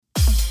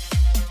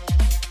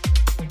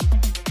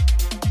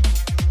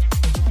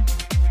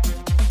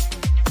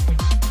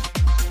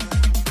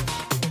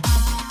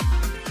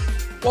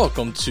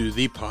Welcome to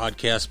the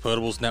Podcast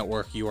Potables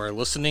Network. You are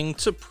listening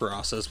to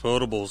Process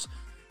Potables,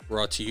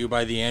 brought to you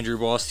by the Andrew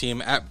Boss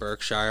team at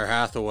Berkshire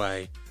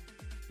Hathaway.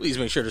 Please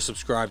make sure to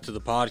subscribe to the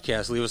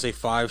podcast, leave us a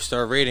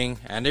 5-star rating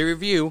and a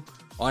review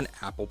on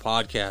Apple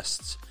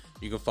Podcasts.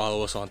 You can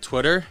follow us on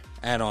Twitter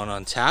and on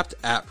Untapped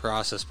at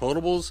Process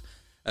Potables,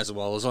 as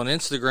well as on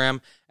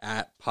Instagram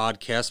at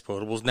Podcast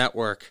Potables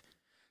Network.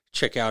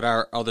 Check out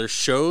our other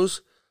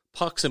shows,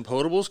 Pucks and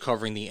Potables,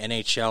 covering the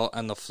NHL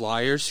and the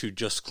Flyers, who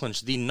just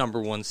clinched the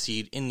 #1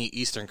 seed in the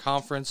Eastern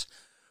Conference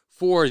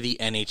for the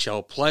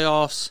NHL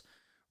playoffs,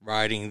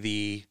 riding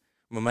the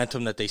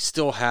momentum that they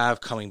still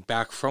have, coming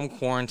back from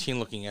quarantine,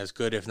 looking as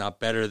good, if not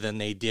better, than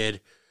they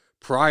did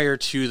prior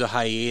to the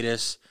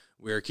hiatus.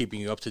 We're keeping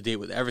you up to date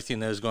with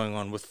everything that is going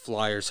on with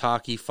Flyers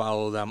hockey.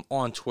 Follow them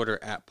on Twitter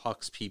at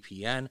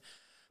PucksPPN.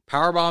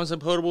 Powerbombs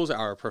and Potables,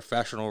 our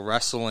professional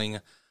wrestling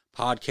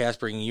podcast,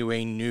 bringing you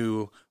a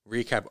new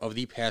recap of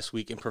the past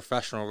week in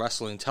professional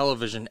wrestling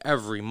television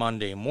every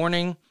Monday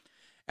morning.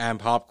 And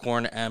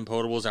Popcorn and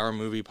Potables, our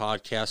movie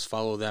podcast.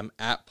 Follow them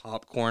at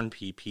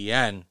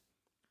PopcornPPN.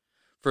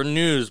 For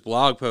news,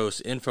 blog posts,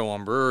 info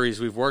on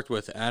breweries we've worked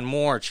with, and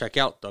more, check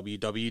out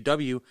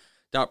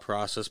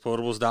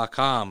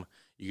www.processpotables.com.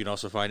 You can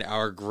also find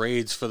our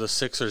grades for the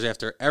Sixers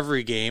after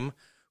every game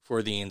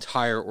for the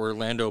entire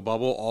Orlando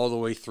bubble, all the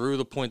way through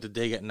the point that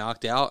they get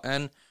knocked out.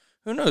 And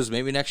who knows,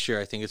 maybe next year.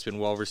 I think it's been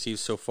well received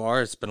so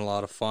far. It's been a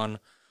lot of fun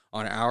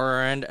on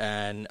our end,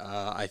 and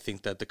I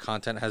think that the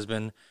content has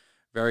been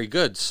very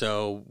good.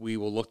 So we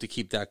will look to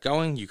keep that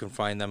going. You can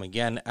find them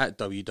again at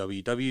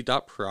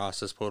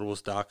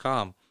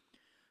www.processpotables.com.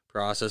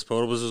 Process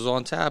Potables is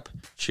on tap.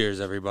 Cheers,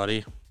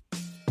 everybody.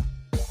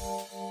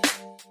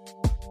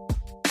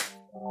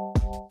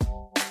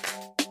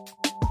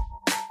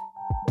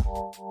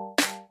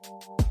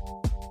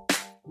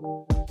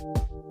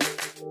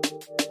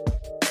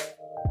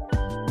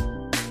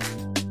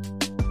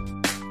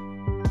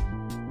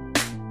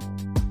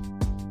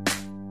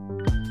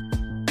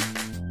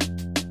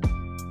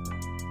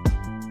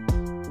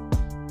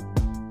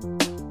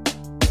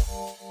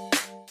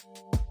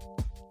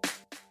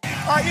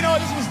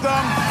 This was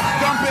dumb.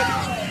 Dump it.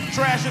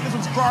 Trash it. This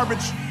was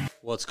garbage.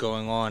 What's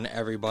going on,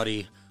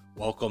 everybody?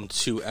 Welcome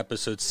to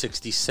episode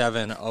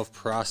 67 of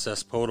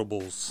Process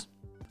Potables.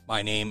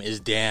 My name is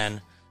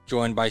Dan,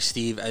 joined by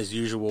Steve as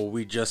usual.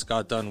 We just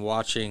got done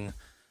watching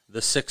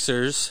the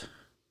Sixers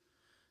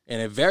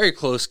in a very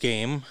close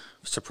game,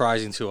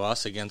 surprising to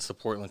us, against the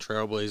Portland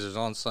Trail Blazers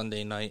on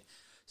Sunday night.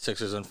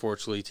 Sixers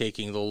unfortunately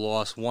taking the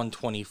loss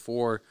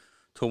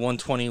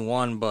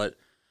 124-121, but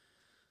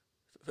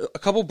a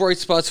couple bright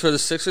spots for the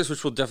Sixers,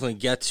 which we'll definitely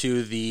get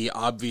to. The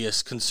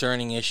obvious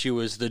concerning issue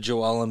is the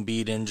Joel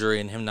Embiid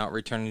injury and him not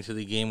returning to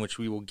the game, which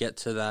we will get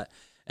to that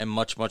and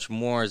much, much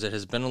more, as it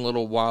has been a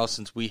little while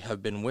since we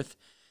have been with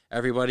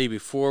everybody.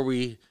 Before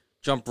we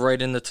jump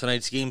right into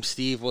tonight's game,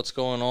 Steve, what's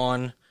going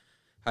on?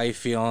 How you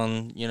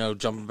feeling,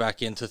 jumping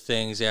back into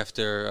things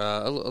after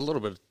a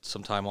little bit of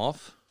some time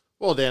off?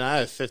 Well, Dan, I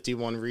have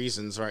 51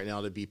 reasons right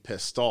now to be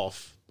pissed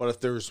off. But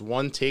if there's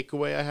one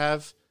takeaway I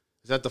have,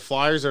 is that the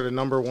Flyers are the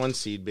 #1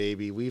 seed,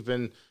 baby. We've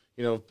been,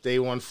 day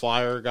one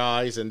Flyer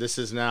guys, and this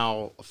is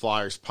now a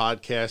Flyers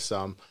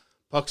podcast.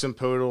 Pucks and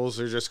Potables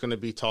are just going to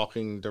be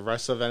talking the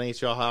rest of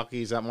NHL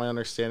hockey. Is that my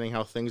understanding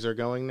how things are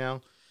going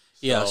now?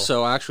 Yeah,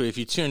 so actually, if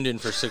you tuned in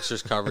for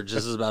Sixers coverage,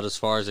 this is about as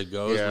far as it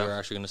goes. Yeah. We're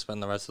actually going to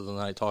spend the rest of the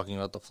night talking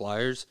about the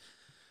Flyers.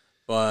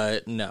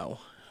 But no,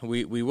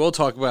 we will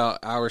talk about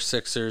our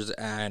Sixers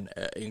and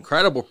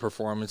incredible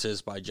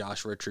performances by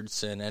Josh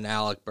Richardson and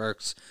Alec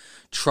Burks,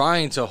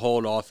 trying to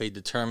hold off a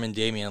determined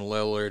Damian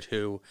Lillard,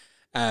 who,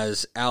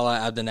 as Ala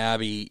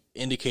Abdenabi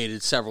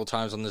indicated several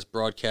times on this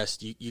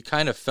broadcast, you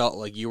kind of felt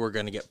like you were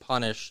going to get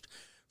punished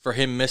for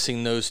him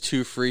missing those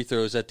 2 free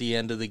throws at the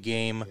end of the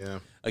game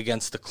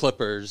against the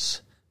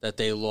Clippers that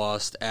they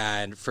lost.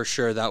 And for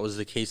sure that was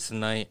the case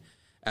tonight,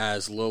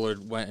 as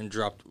Lillard went and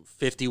dropped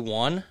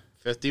 51.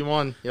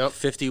 51, yep.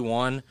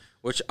 51,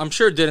 which I'm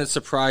sure didn't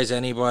surprise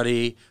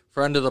anybody.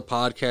 Friend of the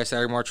podcast,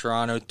 Ari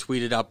Martirano,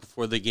 tweeted out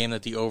before the game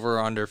that the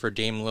over-under for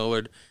Dame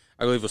Lillard,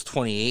 I believe, was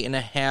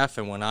 28.5,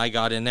 and when I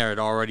got in there, it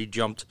already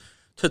jumped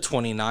to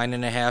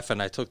 29.5,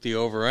 and I took the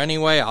over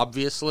anyway,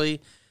 obviously,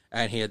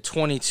 and he had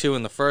 22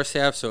 in the first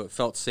half, so it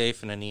felt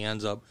safe, and then he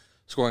ends up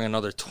scoring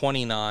another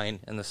 29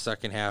 in the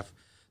second half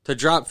to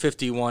drop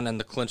 51 and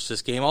to clinch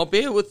this game,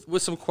 albeit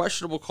with some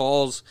questionable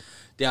calls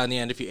down the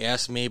end, if you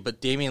ask me, but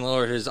Damian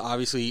Lillard has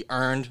obviously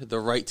earned the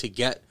right to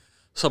get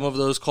some of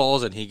those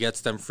calls, and he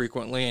gets them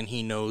frequently, and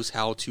he knows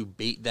how to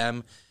bait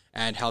them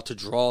and how to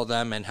draw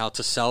them and how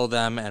to sell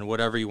them and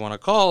whatever you want to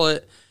call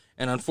it.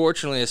 And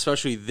unfortunately,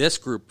 especially this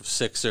group of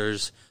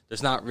Sixers,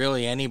 there's not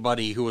really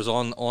anybody who was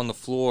on the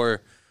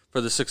floor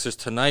for the Sixers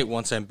tonight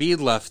once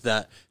Embiid left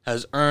that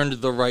has earned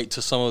the right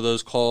to some of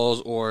those calls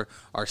or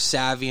are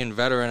savvy and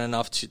veteran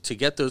enough to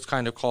get those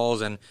kind of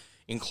calls and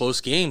in close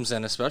games,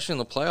 and especially in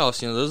the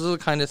playoffs. Those are the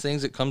kind of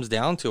things it comes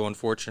down to,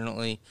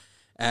 unfortunately.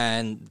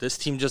 And this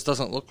team just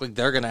doesn't look like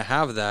they're going to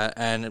have that.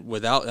 And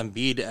without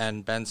Embiid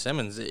and Ben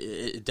Simmons,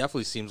 it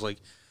definitely seems like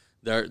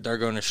they're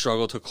going to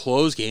struggle to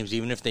close games,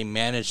 even if they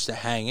manage to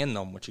hang in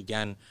them, which,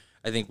 again,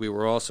 I think we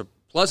were also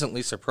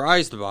pleasantly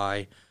surprised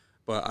by.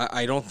 But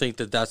I don't think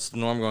that that's the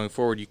norm going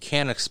forward. You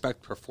can't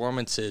expect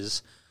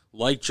performances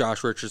like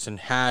Josh Richardson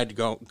had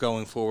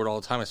going forward all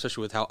the time,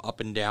 especially with how up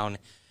and down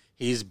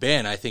he's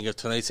been. I think if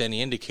tonight's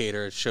any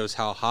indicator, it shows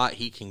how hot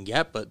he can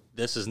get, but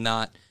this is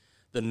not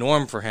the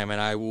norm for him, and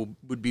I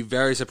would be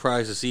very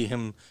surprised to see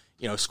him,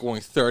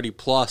 scoring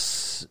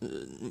 30-plus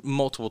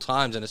multiple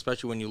times, and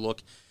especially when you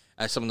look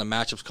at some of the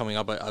matchups coming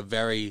up, a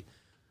very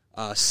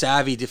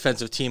savvy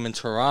defensive team in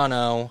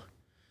Toronto.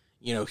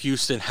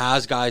 Houston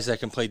has guys that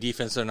can play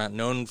defense. They're not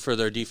known for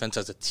their defense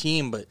as a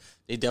team, but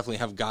they definitely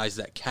have guys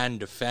that can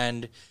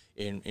defend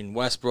in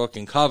Westbrook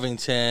and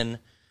Covington.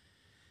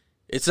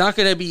 It's not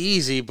going to be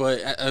easy, but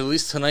at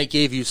least tonight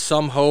gave you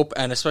some hope,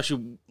 and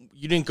especially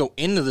you didn't go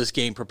into this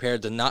game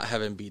prepared to not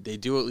have Embiid. They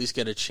do at least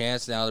get a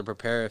chance now to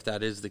prepare if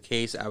that is the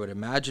case. I would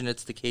imagine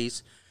it's the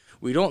case.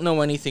 We don't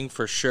know anything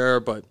for sure,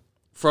 but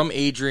from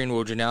Adrian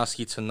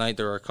Wojnarowski tonight,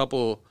 there are a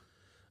couple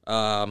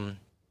of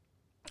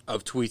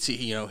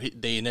tweets.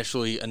 They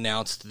initially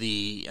announced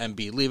the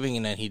Embiid leaving,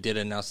 and then he did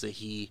announce that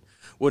he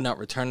would not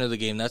return to the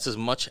game. That's as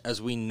much as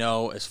we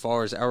know as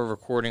far as our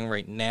recording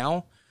right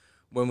now.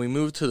 When we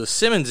move to the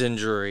Simmons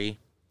injury,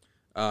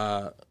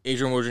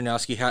 Adrian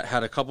Wojnarowski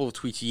had a couple of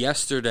tweets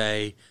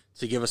yesterday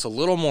to give us a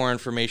little more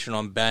information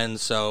on Ben.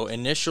 So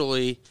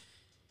initially,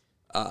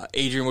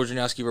 Adrian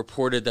Wojnarowski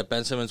reported that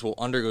Ben Simmons will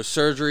undergo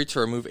surgery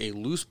to remove a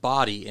loose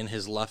body in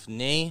his left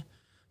knee.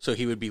 So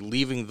he would be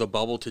leaving the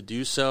bubble to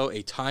do so.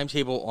 A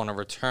timetable on a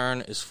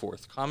return is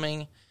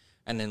forthcoming.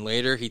 And then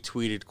later he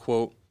tweeted,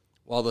 quote,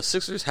 "While the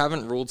Sixers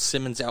haven't ruled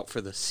Simmons out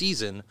for the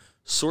season,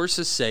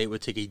 sources say it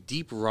would take a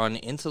deep run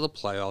into the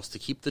playoffs to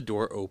keep the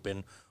door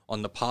open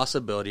on the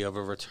possibility of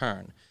a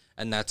return.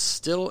 And that's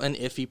still an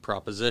iffy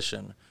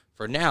proposition.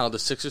 For now, the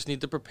Sixers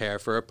need to prepare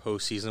for a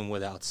postseason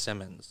without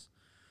Simmons."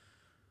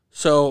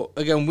 So,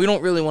 again, we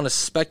don't really want to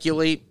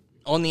speculate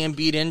on the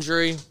Embiid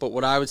injury, but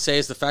what I would say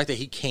is the fact that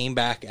he came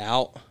back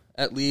out,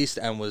 at least,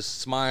 and was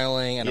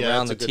smiling and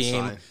around the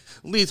team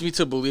leads me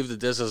to believe that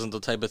this isn't the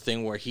type of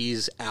thing where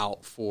he's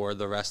out for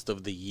the rest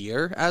of the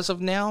year as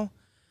of now.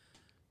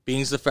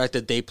 Being the fact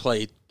that they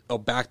play a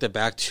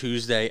back-to-back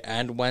Tuesday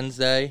and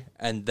Wednesday,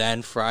 and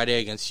then Friday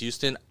against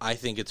Houston, I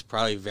think it's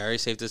probably very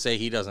safe to say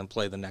he doesn't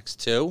play the next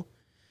two.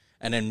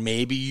 And then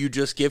maybe you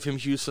just give him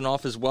Houston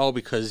off as well,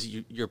 because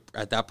you're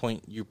at that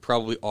point you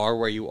probably are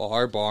where you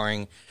are,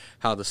 barring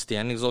how the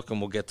standings look,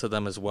 and we'll get to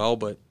them as well.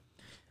 But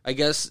I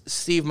guess,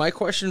 Steve, my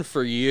question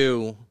for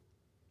you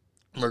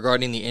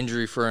regarding the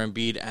injury for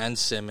Embiid and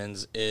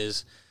Simmons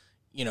is,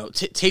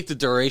 take the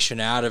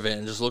duration out of it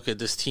and just look at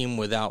this team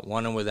without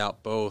one and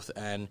without both.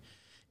 And,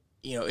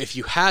 if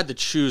you had to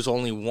choose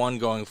only one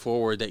going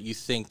forward that you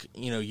think,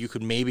 you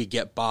could maybe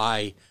get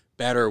by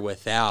better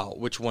without,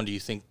 which one do you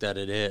think that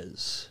it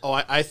is? Oh,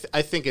 I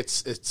think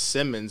it's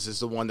Simmons is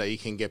the one that you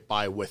can get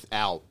by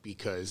without,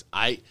 because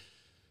I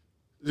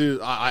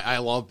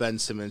love Ben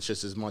Simmons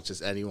just as much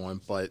as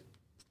anyone, but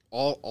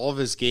all of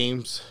his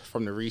games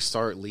from the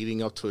restart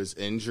leading up to his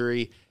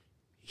injury,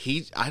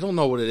 I don't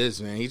know what it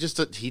is, man. He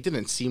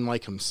didn't seem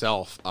like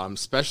himself,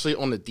 especially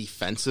on the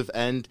defensive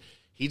end.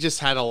 He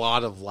just had a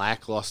lot of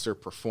lackluster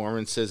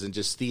performances, and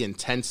just the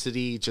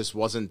intensity just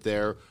wasn't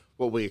there.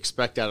 What we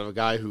expect out of a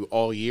guy who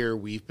all year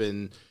we've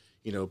been,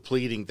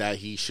 pleading that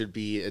he should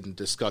be in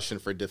discussion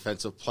for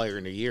Defensive Player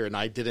in the Year, and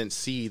I didn't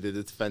see the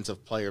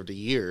Defensive Player of the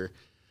Year,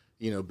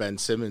 Ben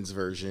Simmons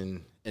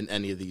version in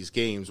any of these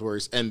games.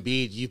 Whereas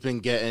Embiid, you've been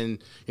getting,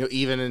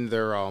 even in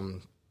their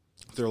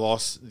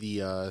loss,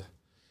 the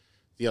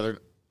other,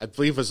 I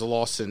believe, was a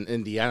loss in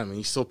Indiana. I mean,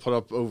 he still put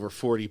up over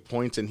 40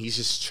 points, and he's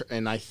just,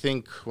 and I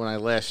think when I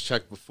last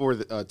checked before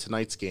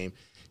tonight's game,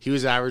 he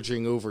was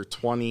averaging over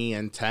 20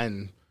 and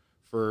 10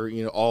 for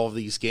all of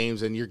these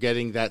games, and you're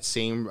getting that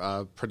same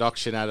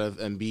production out of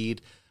Embiid.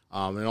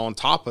 And on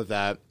top of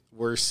that,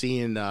 we're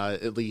seeing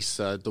at least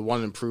the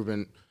one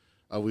improvement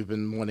we've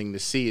been wanting to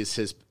see is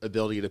his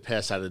ability to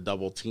pass out of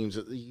double teams.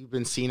 You've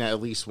been seeing it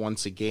at least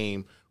once a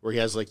game where he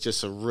has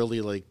just a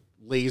really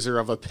laser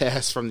of a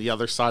pass from the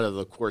other side of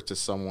the court to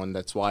someone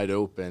that's wide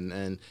open.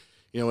 And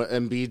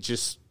Embiid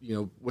just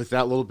with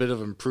that little bit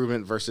of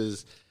improvement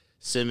versus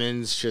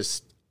Simmons,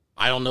 just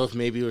I don't know if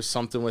maybe it was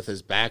something with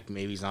his back.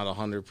 Maybe he's not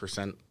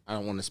 100%. I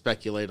don't want to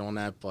speculate on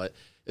that, but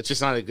it's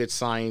just not a good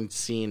sign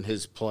seeing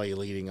his play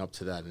leading up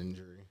to that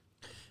injury.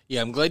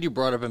 Yeah, I'm glad you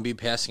brought up Embiid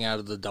passing out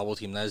of the double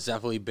team. That has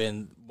definitely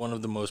been one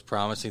of the most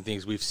promising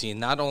things we've seen,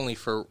 not only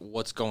for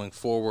what's going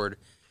forward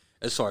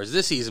as far as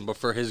this season, but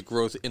for his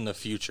growth in the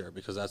future,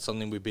 because that's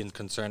something we've been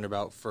concerned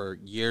about for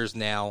years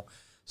now.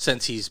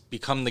 Since he's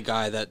become the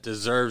guy that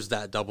deserves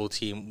that double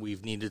team,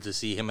 we've needed to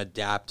see him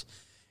adapt.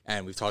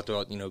 And we've talked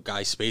about,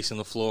 guys spacing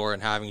the floor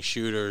and having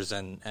shooters,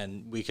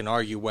 and we can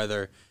argue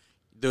whether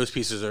those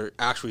pieces are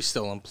actually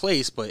still in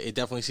place, but it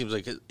definitely seems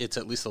like it's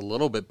at least a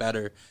little bit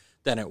better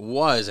than it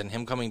was. And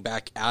him coming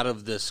back out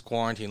of this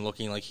quarantine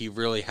looking like he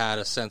really had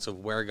a sense of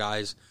where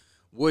guys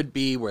would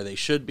be, where they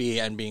should be,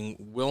 and being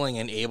willing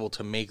and able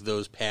to make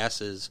those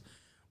passes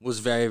was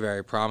very,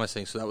 very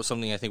promising. So that was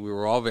something I think we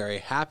were all very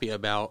happy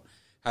about,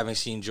 having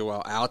seen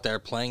Joel out there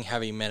playing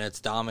heavy minutes,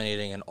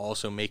 dominating, and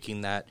also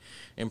making that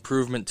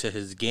improvement to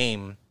his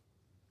game.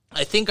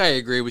 I think I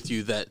agree with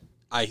you that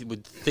I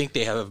would think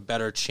they have a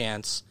better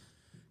chance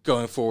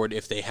going forward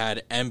if they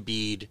had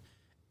Embiid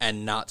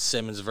and not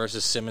Simmons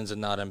versus Simmons and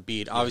not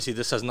Embiid. Obviously,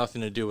 this has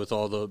nothing to do with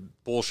all the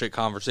bullshit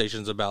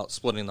conversations about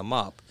splitting them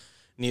up.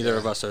 Neither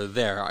of us are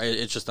there.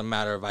 It's just a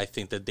matter of I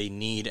think that they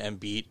need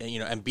Embiid.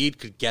 Embiid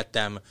could get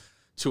them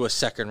to a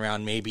second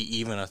round, maybe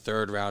even a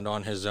third round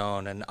on his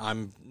own, and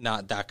I'm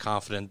not that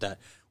confident that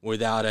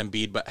without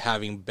Embiid, but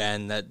having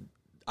Ben, that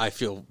I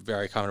feel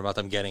very confident about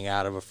them getting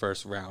out of a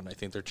first round. I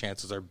think their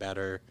chances are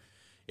better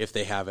if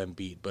they have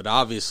Embiid. But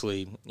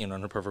obviously, in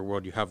a perfect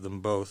world, you have them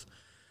both.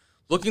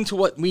 Looking to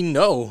what we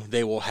know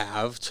they will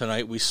have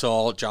tonight, we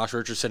saw Josh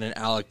Richardson and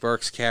Alec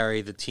Burks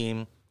carry the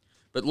team.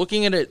 But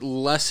looking at it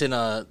less in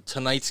a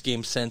tonight's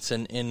game sense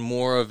and in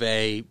more of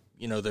a,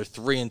 they're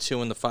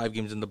 3-2 in the 5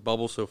 games in the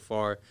bubble so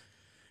far.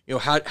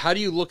 How do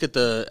you look at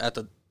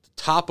the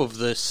top of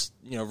this,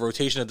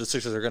 rotation of the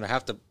Sixers are going to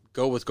have to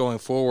go with going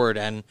forward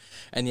and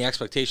the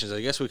expectations?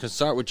 I guess we can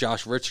start with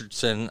Josh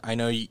Richardson. I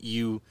know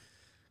you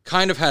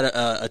kind of had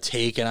a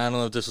take, and I don't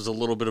know if this was a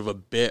little bit of a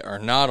bit or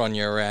not on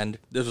your end.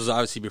 This was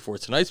obviously before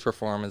tonight's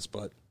performance,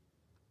 but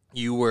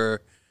you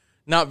were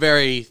not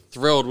very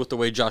thrilled with the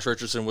way Josh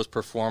Richardson was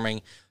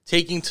performing,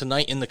 taking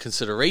tonight into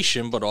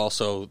consideration, but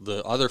also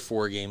the other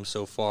 4 games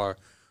so far.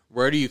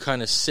 Where do you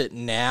kind of sit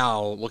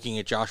now looking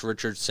at Josh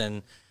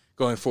Richardson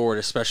going forward,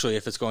 especially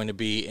if it's going to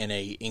be in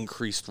a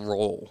increased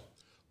role?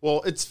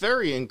 Well, it's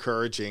very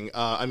encouraging.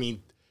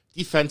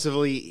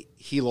 Defensively,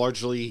 he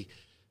largely,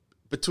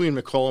 between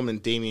McCollum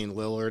and Damian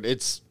Lillard,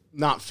 it's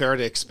not fair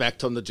to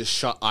expect him to just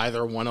shut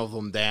either one of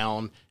them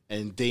down.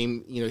 And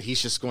Dame,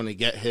 he's just going to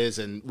get his.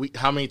 And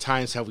how many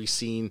times have we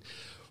seen,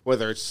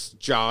 whether it's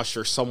Josh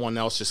or someone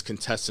else, just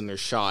contesting their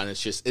shot, and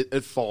it's just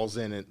it falls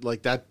in, and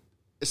like that,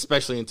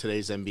 especially in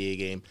today's NBA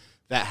game,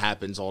 that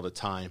happens all the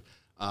time.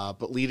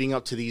 But leading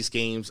up to these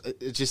games,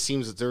 it just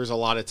seems that there's a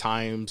lot of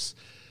times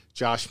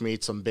Josh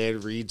made some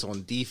bad reads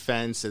on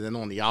defense, and then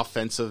on the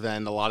offensive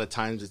end, a lot of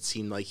times it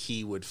seemed like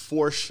he would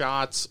force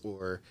shots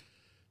or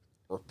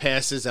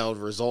passes that would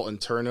result in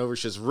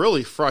turnovers. Just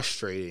really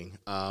frustrating.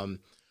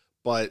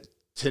 But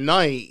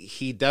tonight,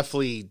 he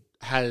definitely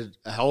had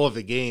a hell of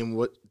a game.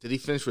 What did he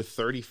finish with?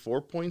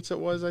 34 points, it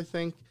was, I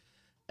think,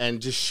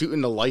 and just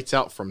shooting the lights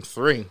out from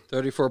 3.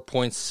 34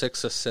 points,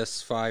 6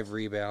 assists, 5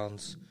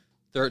 rebounds,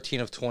 13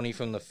 of 20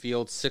 from the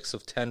field, 6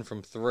 of 10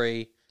 from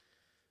 3.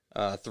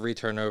 3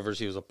 turnovers.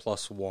 He was a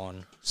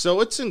 +1.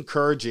 So it's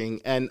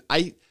encouraging, and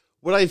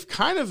what I've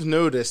kind of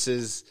noticed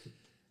is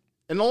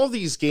in all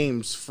these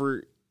games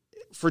for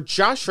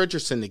Josh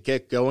Richardson to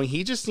get going,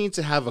 he just needs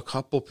to have a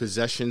couple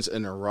possessions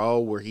in a row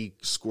where he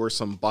scores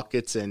some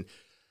buckets. And,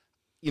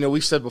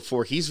 we've said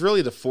before, he's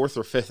really the 4th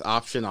or 5th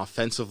option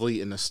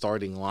offensively in the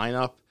starting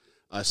lineup.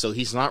 So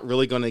he's not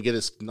really going to get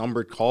his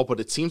numbered call, but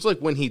it seems like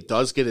when he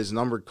does get his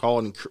numbered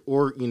call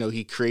or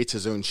he creates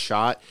his own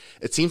shot,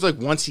 it seems like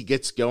once he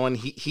gets going,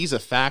 he's a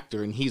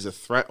factor and he's a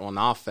threat on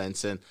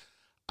offense. And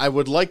I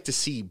would like to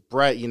see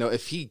Brett,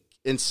 if he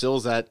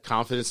instills that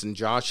confidence in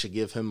Josh, to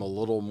give him a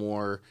little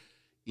more,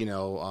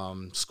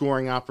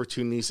 scoring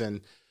opportunities.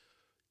 And,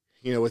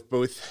 with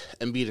both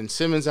Embiid and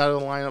Simmons out of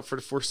the lineup for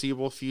the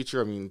foreseeable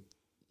future,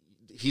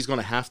 he's going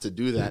to have to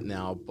do that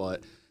now,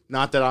 but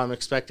not that I'm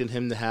expecting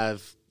him to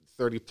have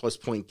 30-plus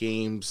point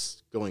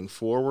games going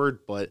forward,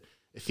 but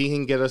if he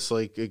can get us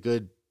like a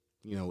good,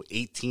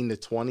 18 to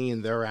 20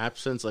 in their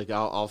absence, like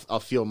I'll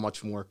feel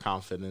much more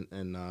confident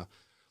and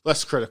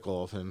less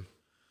critical of him.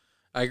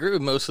 I agree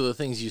with most of the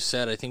things you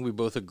said. I think we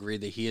both agree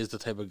that he is the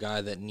type of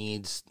guy that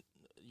needs,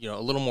 a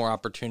little more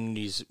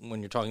opportunities when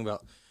you're talking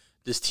about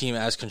this team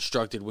as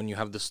constructed when you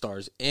have the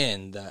stars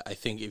in. That I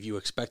think if you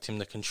expect him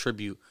to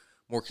contribute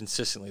more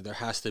consistently, there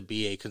has to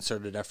be a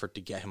concerted effort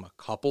to get him a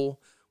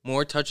couple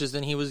more touches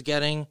than he was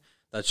getting.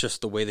 That's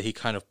just the way that he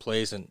kind of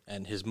plays,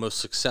 and his most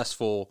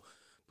successful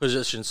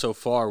position so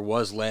far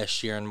was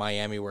last year in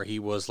Miami, where he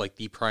was like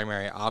the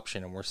primary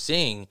option, and we're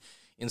seeing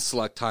in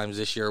select times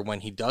this year when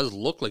he does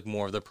look like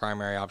more of the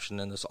primary option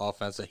in this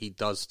offense that he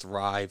does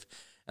thrive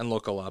and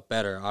look a lot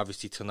better.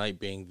 Obviously tonight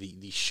being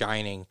the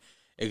shining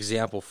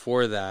example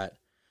for that.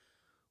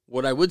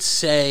 What I would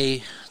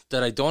say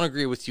that I don't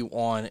agree with you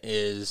on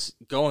is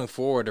going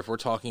forward, if we're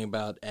talking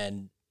about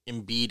an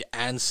Embiid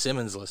and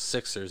Simmons-less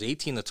Sixers,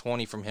 18 to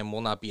 20 from him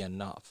will not be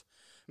enough.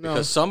 No.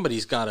 Because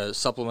somebody's got to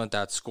supplement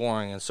that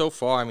scoring. And so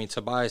far,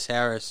 Tobias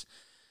Harris,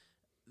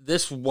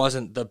 this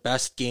wasn't the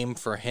best game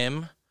for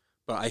him,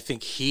 but I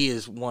think he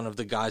is one of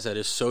the guys that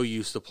is so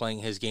used to playing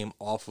his game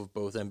off of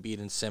both Embiid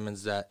and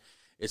Simmons that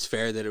it's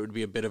fair that it would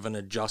be a bit of an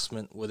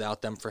adjustment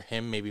without them for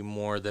him, maybe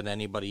more than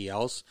anybody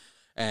else.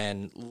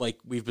 And like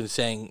we've been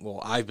saying,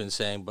 well, I've been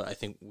saying, but I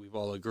think we've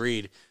all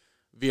agreed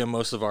via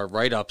most of our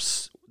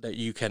write-ups that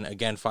you can,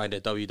 again, find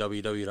at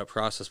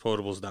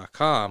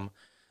www.processpotables.com,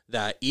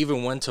 that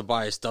even when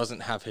Tobias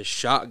doesn't have his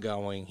shot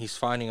going, he's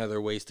finding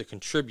other ways to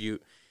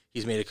contribute.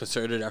 He's made a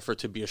concerted effort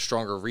to be a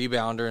stronger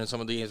rebounder in some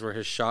of the games where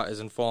his shot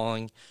isn't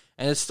falling.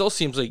 And it still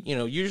seems like,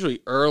 usually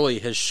early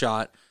his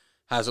shot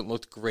hasn't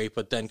looked great,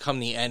 but then come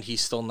the end,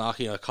 he's still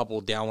knocking a couple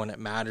down when it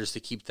matters to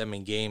keep them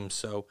in games.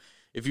 So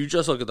if you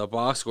just look at the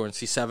box score and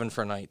see 7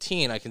 for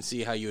 19, I can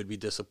see how you would be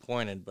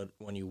disappointed. But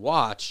when you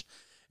watch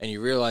and you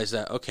realize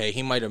that, okay,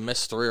 he might have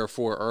missed 3 or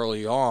 4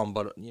 early on,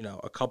 but,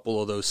 a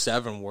couple of those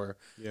 7 were,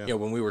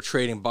 when we were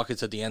trading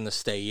buckets at the end to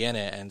stay in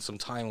it, and some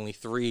timely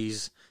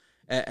threes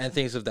and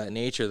things of that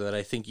nature that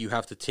I think you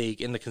have to take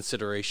into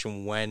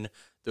consideration when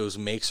those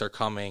makes are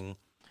coming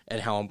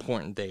and how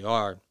important they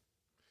are.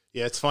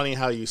 Yeah, it's funny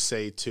how you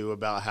say, too,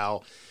 about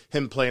how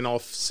him playing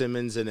off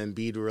Simmons and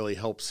Embiid really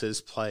helps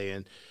his play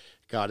and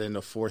got in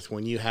the fourth.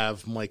 When you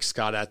have Mike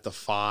Scott at the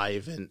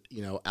 5 and,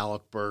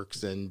 Alec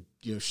Burks and,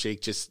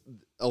 Shake just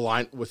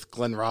aligned with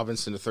Glenn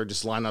Robinson, the third,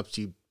 just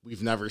lineups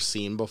we've never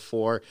seen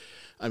before.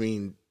 I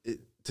mean,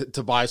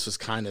 Tobias was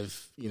kind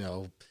of,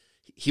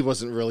 he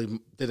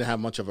didn't have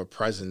much of a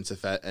presence,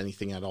 if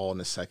anything at all, in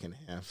the second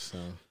half. So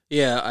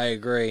yeah, I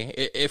agree.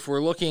 If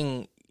we're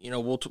looking,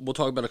 we'll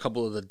talk about a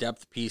couple of the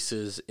depth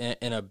pieces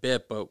in a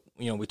bit, but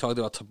we talked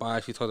about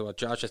Tobias, we talked about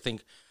Josh. I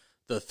think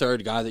the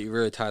third guy that you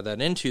really tie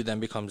that into then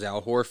becomes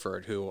Al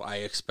Horford, who I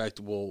expect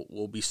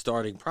will be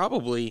starting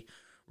probably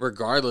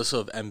regardless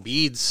of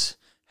Embiid's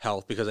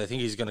health, because I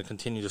think he's going to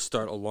continue to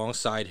start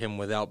alongside him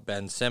without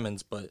Ben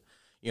Simmons, but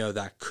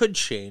that could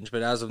change.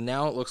 But as of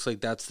now, it looks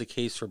like that's the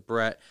case for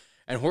Brett.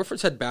 And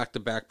Horford's had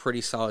back-to-back pretty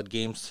solid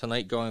games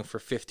tonight, going for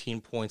 15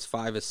 points,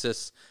 5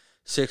 assists,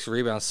 6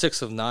 rebounds,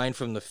 6 of 9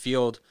 from the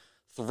field,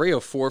 3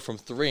 of 4 from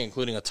 3,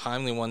 including a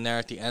timely one there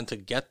at the end to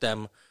get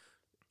them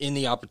in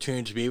the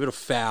opportunity to be able to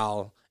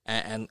foul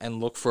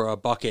and look for a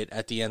bucket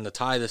at the end to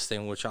tie this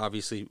thing, which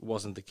obviously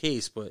wasn't the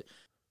case. But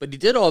he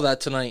did all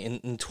that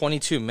tonight in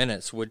 22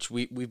 minutes, which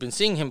we've been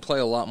seeing him play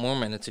a lot more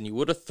minutes, and you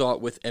would have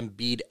thought with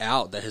Embiid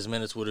out that his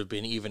minutes would have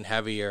been even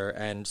heavier,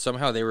 and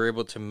somehow they were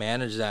able to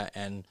manage that.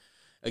 And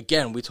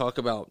again, we talk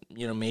about,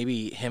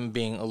 maybe him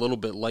being a little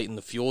bit light in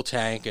the fuel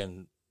tank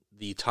and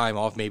the time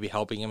off maybe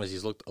helping him as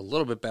he's looked a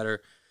little bit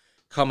better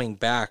coming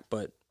back,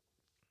 but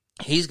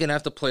he's going to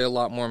have to play a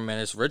lot more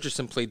minutes.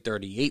 Richardson played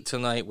 38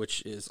 tonight,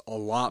 which is a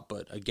lot,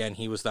 but again,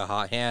 he was the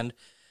hot hand,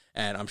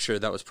 and I'm sure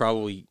that was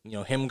probably,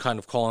 him kind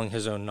of calling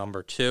his own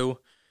number too.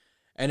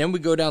 And then we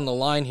go down the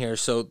line here.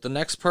 So the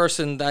next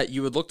person that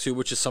you would look to,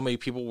 which is somebody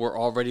people were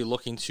already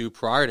looking to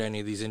prior to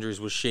any of these injuries,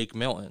 was Shake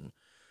Milton,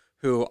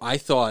 who I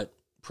thought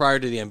prior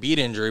to the Embiid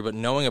injury, but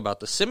knowing about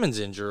the Simmons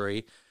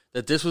injury,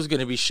 that this was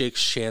going to be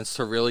Shake's chance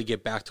to really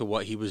get back to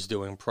what he was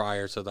doing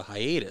prior to the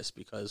hiatus,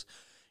 because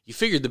you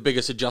figured the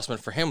biggest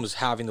adjustment for him was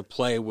having to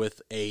play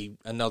with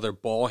another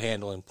ball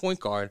handling point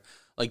guard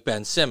like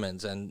Ben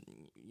Simmons. And,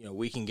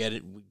 we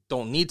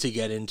don't need to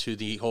get into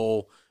the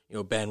whole,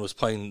 Ben was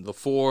playing the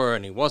 4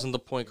 and he wasn't the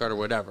point guard or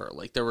whatever.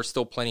 Like, there were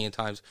still plenty of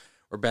times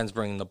where Ben's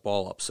bringing the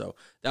ball up. So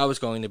that was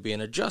going to be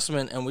an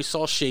adjustment. And we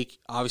saw Shake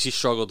obviously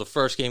struggle the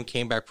first game,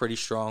 came back pretty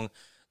strong.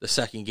 The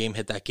second game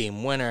hit that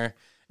game winner.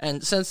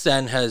 And since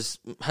then has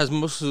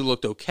mostly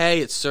looked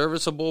okay. It's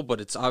serviceable, but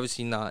it's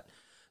obviously not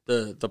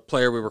the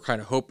player we were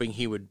kind of hoping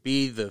he would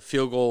be. The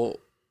field goal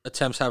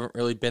attempts haven't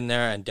really been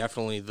there, and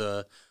definitely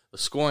the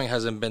scoring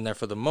hasn't been there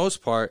for the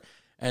most part.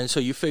 And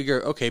so you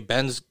figure, okay,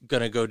 Ben's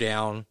going to go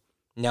down.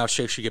 Now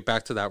Shake should get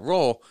back to that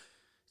role.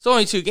 It's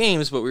only 2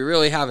 games, but we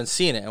really haven't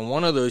seen it. And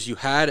one of those, you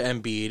had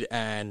Embiid,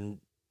 and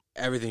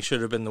everything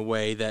should have been the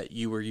way that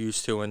you were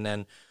used to. And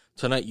then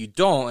tonight you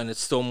don't, and it's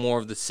still more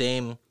of the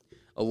same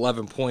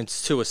 11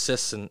 points, 2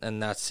 assists,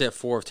 and that's it,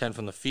 4 of 10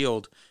 from the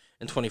field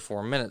in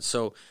 24 minutes.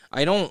 So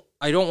I don't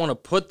want to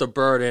put the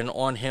burden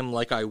on him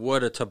like I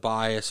would a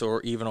Tobias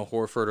or even a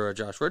Horford or a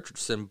Josh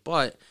Richardson,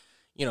 but,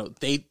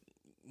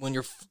 when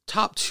your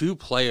top 2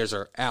 players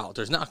are out,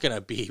 there's not going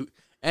to be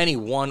any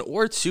 1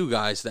 or 2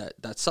 guys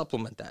that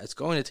supplement that. It's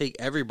going to take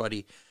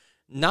everybody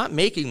not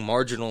making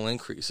marginal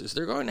increases.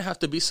 They're going to have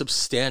to be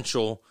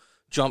substantial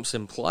jumps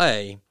in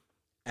play.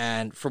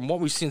 And from what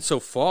we've seen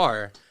so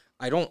far,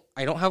 I don't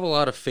have a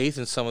lot of faith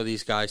in some of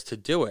these guys to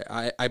do it.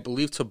 I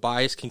believe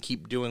Tobias can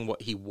keep doing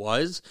what he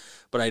was,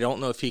 but I don't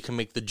know if he can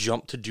make the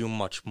jump to do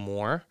much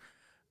more.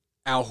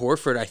 Al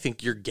Horford, I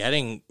think you're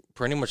getting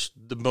pretty much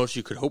the most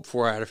you could hope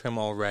for out of him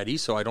already,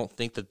 so I don't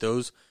think that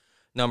those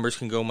numbers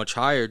can go much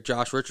higher.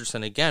 Josh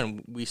Richardson,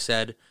 again, we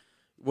said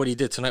what he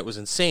did tonight was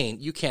insane.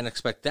 You can't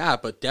expect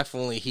that, but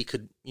definitely he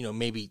could,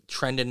 maybe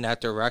trend in that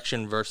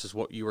direction versus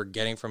what you were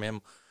getting from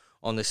him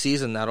on the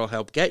season. That'll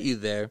help get you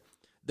there.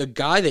 The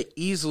guy that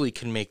easily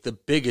can make the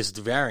biggest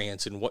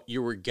variance in what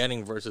you were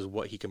getting versus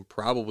what he can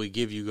probably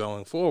give you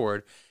going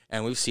forward,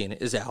 and we've seen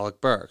it, is Alec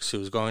Burks,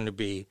 who's going to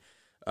be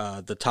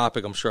the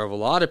topic, I'm sure, of a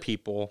lot of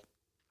people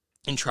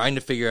in trying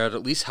to figure out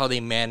at least how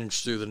they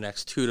manage through the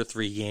next 2 to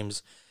 3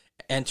 games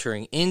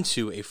entering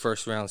into a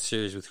first-round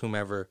series with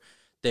whomever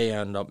they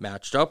end up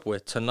matched up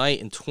with. Tonight,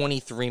 in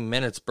 23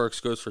 minutes, Burks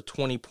goes for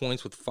 20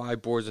 points with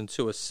 5 boards and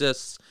 2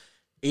 assists,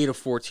 8 of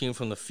 14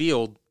 from the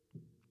field.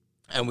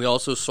 And we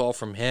also saw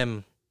from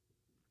him,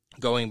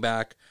 going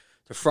back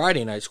to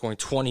Friday night, scoring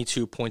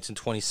 22 points in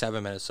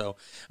 27 minutes. So,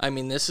 I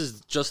mean, this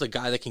is just a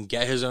guy that can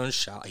get his own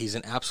shot. He's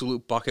an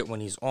absolute bucket when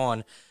he's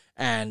on.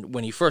 And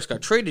when he first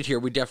got traded here,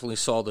 we definitely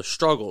saw the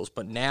struggles.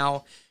 But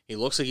now he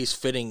looks like he's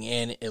fitting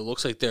in. It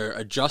looks like they're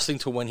adjusting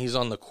to when he's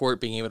on the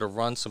court, being able to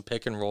run some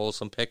pick and roll,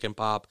 some pick and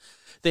pop,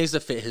 things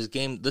that fit his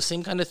game. The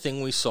same kind of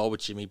thing we saw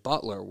with Jimmy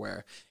Butler,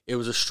 where it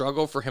was a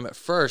struggle for him at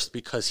first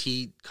because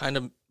he kind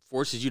of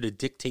forces you to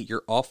dictate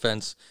your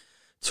offense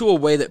to a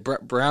way that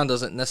Brett Brown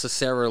doesn't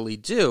necessarily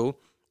do.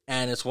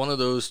 And it's one of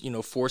those,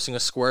 forcing a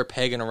square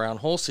peg in a round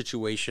hole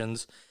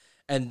situations.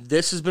 And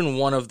this has been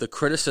one of the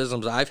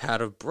criticisms I've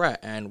had of Brett,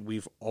 and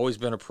we've always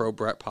been a pro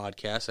Brett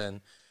podcast,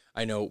 and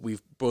I know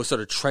we've both sort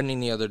of trending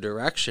the other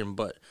direction,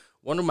 but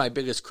one of my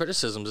biggest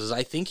criticisms is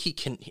I think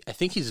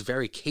he's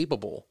very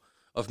capable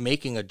of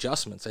making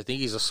adjustments. I think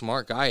he's a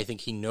smart guy. I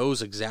think he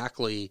knows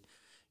exactly,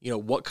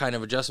 what kind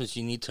of adjustments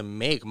you need to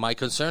make. My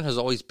concern has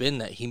always been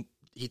that he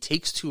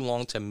takes too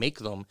long to make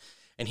them,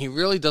 and he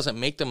really doesn't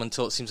make them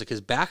until it seems like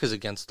his back is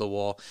against the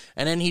wall.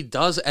 And then he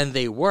does, and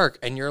they work.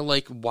 And you're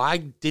like, why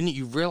didn't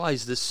you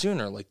realize this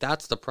sooner? Like,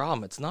 that's the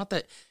problem. It's not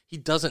that he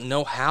doesn't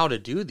know how to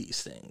do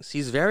these things.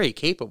 He's very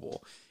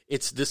capable.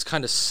 It's this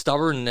kind of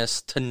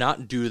stubbornness to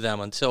not do them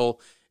until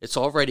it's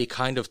already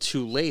kind of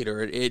too late.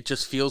 Or it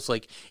just feels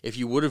like if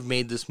you would have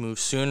made this move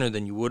sooner,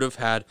 then you would have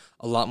had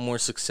a lot more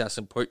success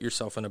and put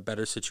yourself in a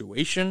better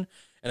situation.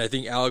 And I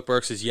think Alec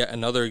Burks is yet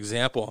another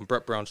example on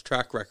Brett Brown's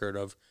track record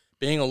of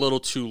being a little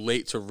too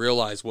late to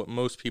realize what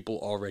most people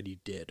already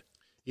did.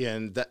 Yeah,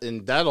 and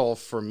that all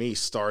for me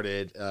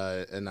started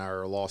in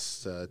our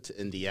loss to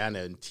Indiana,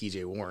 and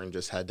TJ Warren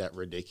just had that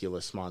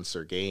ridiculous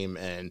monster game,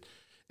 and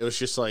it was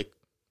just like,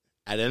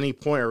 at any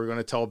point, are we going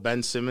to tell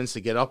Ben Simmons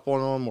to get up on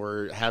him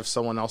or have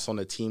someone else on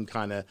the team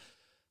kind of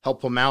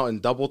help him out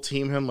and double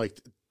team him? Like,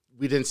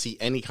 we didn't see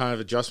any kind of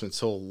adjustment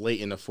until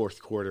late in the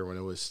fourth quarter when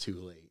it was too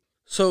late.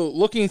 So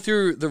looking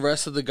through the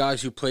rest of the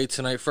guys who played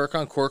tonight,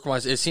 Furkan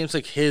Korkmaz, it seems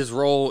like his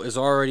role is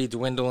already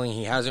dwindling.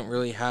 He hasn't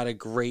really had a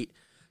great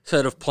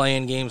set of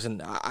playing games,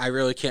 and I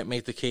really can't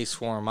make the case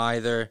for him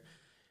either.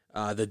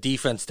 The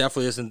defense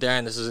definitely isn't there,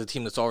 and this is a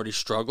team that's already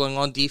struggling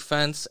on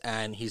defense,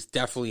 and he's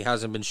definitely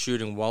hasn't been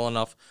shooting well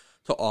enough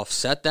to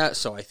offset that.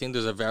 So I think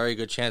there's a very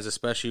good chance,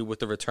 especially with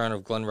the return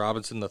of Glenn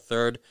Robinson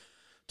III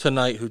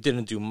tonight, who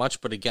didn't do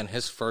much, but again,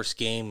 his first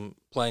game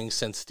playing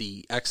since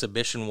the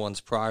exhibition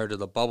ones prior to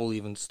the bubble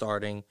even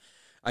starting.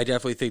 I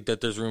definitely think that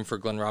there's room for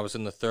Glenn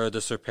Robinson III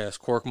to surpass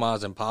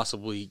Korkmaz and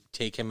possibly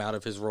take him out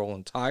of his role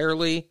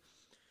entirely.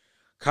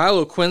 Kyle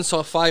O'Quinn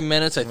saw 5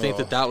 minutes. I think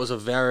that was a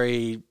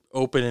very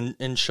open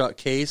and shut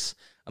case.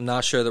 I'm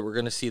not sure that we're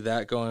going to see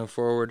that going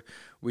forward.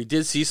 We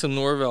did see some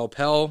Norvel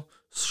Pelle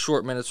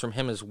short minutes from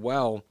him as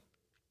well.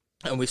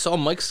 And we saw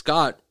Mike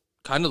Scott,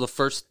 kind of the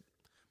first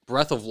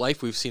breath of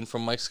life we've seen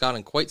from Mike Scott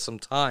in quite some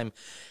time.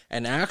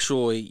 And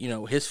actually,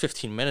 his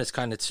 15 minutes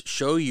kind of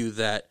show you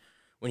that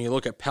when you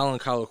look at Pelle and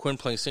Kyle O'Quinn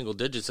playing single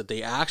digits, that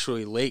they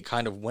actually late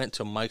kind of went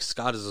to Mike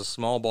Scott as a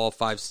small ball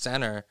 5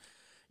 center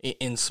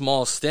in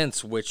small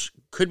stints, which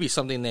could be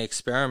something they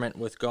experiment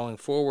with going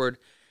forward.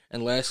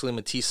 And lastly,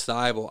 Matisse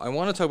Thybulle. I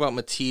want to talk about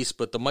Matisse,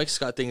 but the Mike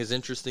Scott thing is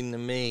interesting to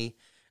me.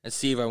 And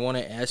Steve, I want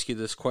to ask you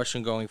this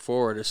question going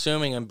forward.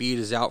 Assuming Embiid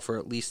is out for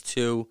at least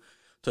 2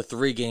 to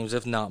 3 games,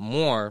 if not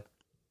more,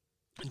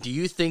 do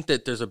you think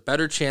that there's a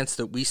better chance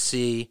that we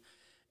see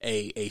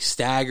a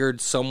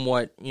staggered,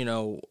 somewhat,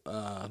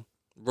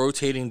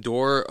 rotating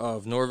door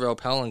of Norvel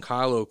Pelle and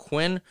Kyle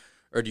O'Quinn?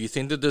 Or do you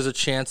think that there's a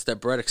chance that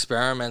Brett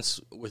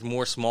experiments with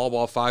more small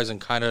ball 5s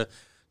and kind of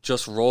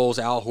just rolls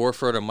Al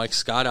Horford and Mike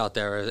Scott out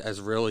there as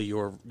really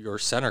your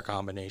center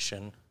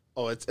combination?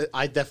 Oh,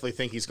 I definitely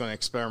think he's going to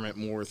experiment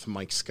more with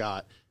Mike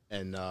Scott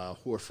and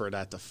Horford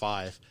at the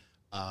 5.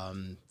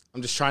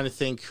 I'm just trying to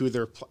think who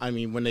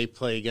when they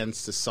play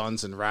against the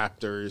Suns and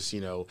Raptors,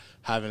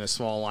 having a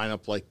small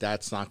lineup like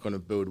that's not going to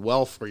bode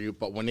well for you.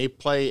 But when they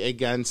play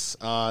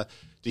against the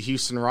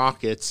Houston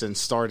Rockets and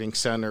starting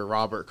center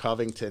Robert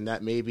Covington,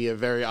 that may be a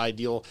very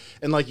ideal.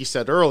 And like you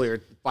said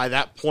earlier, by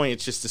that point,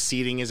 it's just the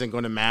seeding isn't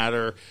going to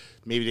matter.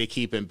 Maybe they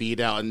keep Embiid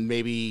out,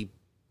 and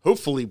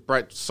hopefully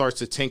Brett starts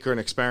to tinker and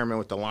experiment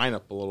with the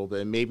lineup a little bit.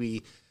 And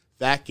maybe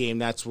that game,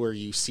 that's where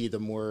you see the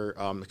more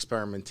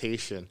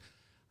experimentation.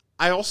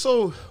 I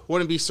also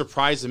wouldn't be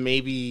surprised if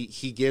maybe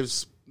he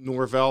gives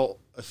Norvel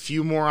a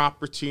few more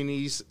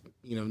opportunities,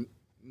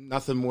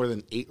 nothing more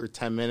than 8 or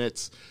 10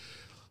 minutes.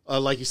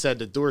 Like you said,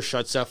 the door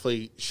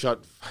definitely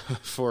shut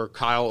for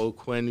Kyle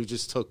O'Quinn, who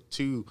just took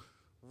 2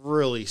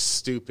 really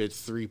stupid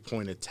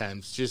 3-point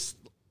attempts. Just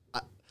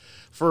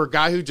for a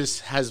guy who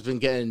just has been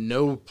getting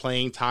no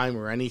playing time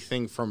or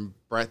anything from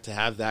Brett to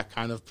have that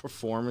kind of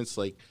performance,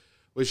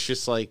 was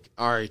just like,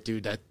 all right,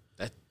 dude,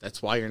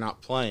 that's why you're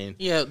not playing.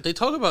 Yeah, they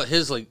talk about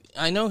his,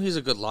 I know he's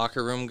a good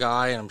locker room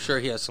guy, and I'm sure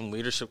he has some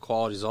leadership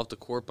qualities off the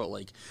court, but,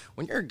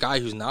 when you're a guy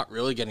who's not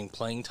really getting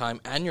playing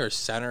time, and you're a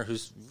center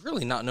who's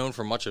really not known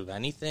for much of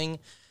anything,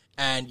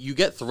 and you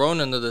get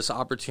thrown into this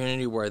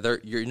opportunity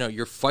where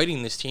you're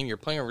fighting this team, you're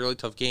playing a really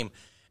tough game,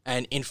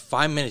 and in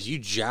 5 minutes you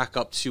jack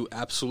up 2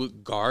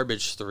 absolute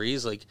garbage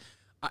threes,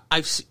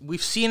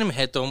 we've seen him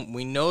hit them.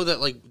 We know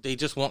that like they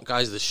just want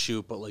guys to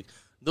shoot, but like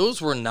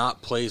those were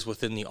not plays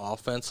within the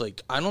offense.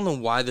 Like I don't know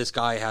why this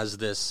guy has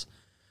this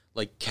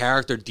like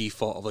character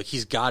default of like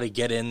he's got to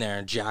get in there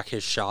and jack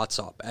his shots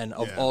up. And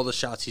of all the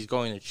shots he's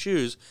going to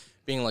choose,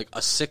 being like a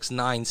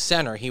 6'9"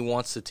 center, he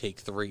wants to take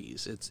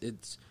threes.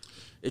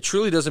 It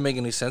truly doesn't make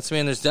any sense to me.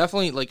 And there's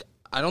definitely like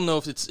I don't know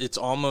if it's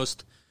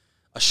almost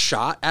a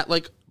shot at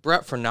like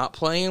Brett for not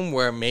playing,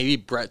 where maybe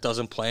Brett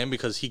doesn't play him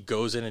because he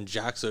goes in and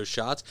jacks those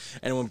shots,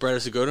 and when Brett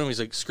has to go to him, he's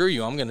like, "Screw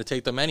you, I'm going to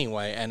take them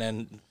anyway." And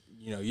then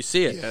you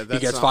see it. Yeah, he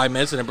gets 5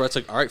 minutes, and then Brett's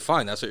like, "All right,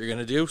 fine, that's what you're going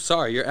to do.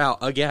 Sorry, you're out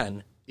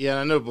again." Yeah,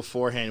 I know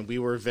beforehand we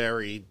were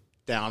very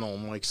down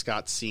on Mike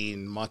Scott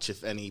seeing much,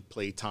 if any,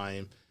 play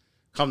time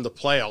come the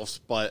playoffs,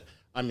 but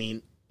I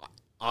mean,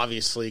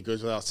 obviously, it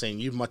goes without saying,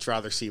 you'd much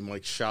rather see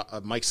Mike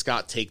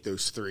Scott take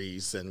those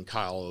threes than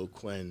Kyle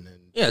O'Quinn.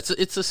 Yeah,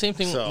 it's the same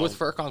thing with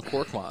Furkan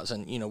Korkmaz.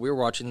 And, we were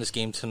watching this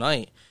game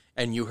tonight,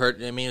 and you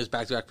heard, it was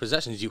back-to-back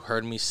possessions. You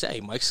heard me say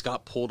Mike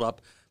Scott pulled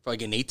up for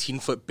like an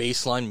 18-foot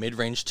baseline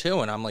mid-range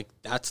two, and I'm like,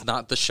 that's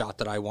not the shot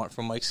that I want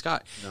from Mike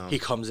Scott. No. He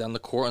comes down the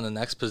court on the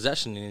next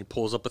possession, and he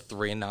pulls up a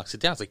three and knocks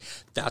it down. It's like,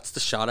 that's the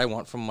shot I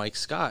want from Mike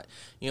Scott.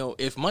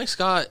 If Mike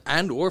Scott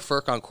and or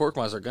Furkan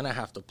Korkmaz are going to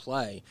have to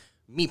play,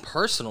 me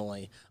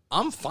personally,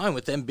 I'm fine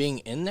with them being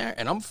in there,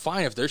 and I'm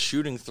fine if they're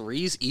shooting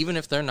threes, even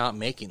if they're not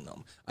making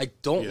them. I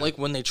don't like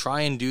when they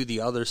try and do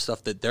the other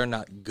stuff that they're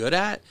not good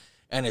at,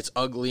 and it's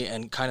ugly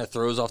and kind of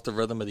throws off the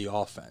rhythm of the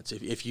offense.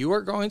 If you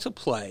are going to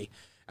play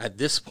at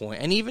this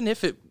point, and even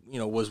if it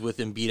was with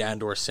Embiid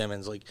and or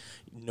Simmons, like,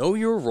 know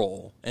your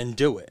role and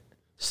do it.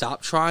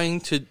 Stop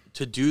trying to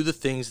do the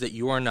things that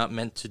you are not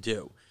meant to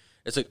do.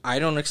 It's like, I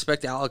don't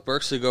expect Alec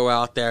Burks to go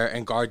out there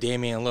and guard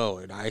Damian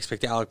Lillard. I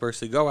expect Alec Burks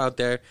to go out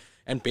there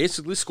and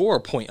basically score a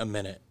point a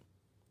minute.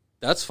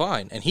 That's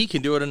fine. And he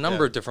can do it a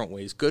number of different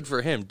ways. Good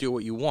for him. Do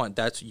what you want.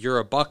 You're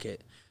a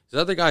bucket.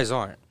 The other guys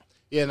aren't.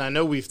 Yeah, and I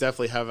know we've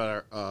definitely have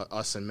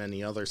us and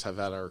many others have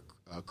had our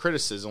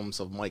criticisms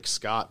of Mike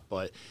Scott,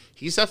 but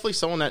he's definitely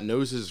someone that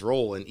knows his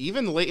role. And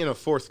even late in the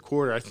fourth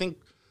quarter, I think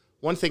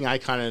one thing I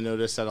kind of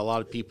noticed that a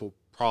lot of people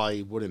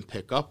probably wouldn't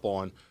pick up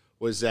on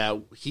was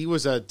that he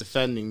was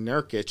defending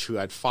Nurkic, who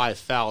had 5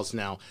 fouls.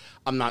 Now,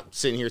 I'm not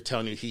sitting here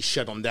telling you he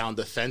shut him down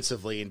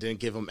defensively and didn't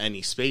give him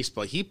any space,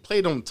 but he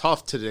played him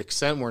tough to the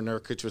extent where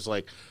Nurkic was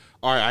like,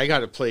 all right, I got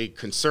to play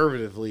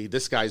conservatively.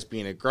 This guy's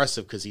being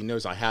aggressive because he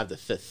knows I have the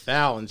 5th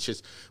foul. And it's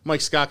just Mike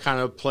Scott kind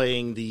of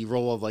playing the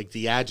role of like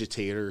the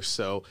agitator.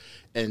 So,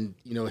 and,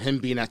 him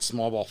being at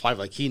small ball 5,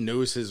 like he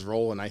knows his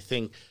role. And I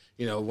think,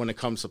 when it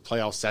comes to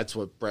playoffs, that's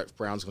what Brett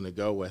Brown's going to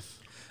go with.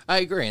 I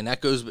agree. And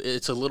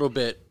it's a little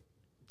bit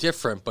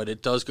different, but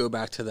it does go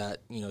back to that,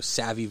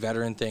 savvy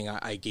veteran thing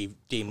I gave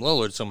Dame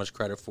Lillard so much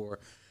credit for,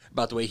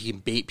 about the way he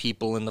bait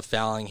people into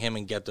fouling him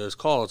and get those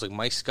calls. Like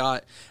Mike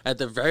Scott, at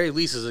the very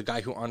least, is a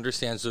guy who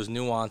understands those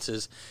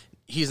nuances.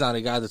 He's not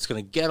a guy that's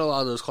going to get a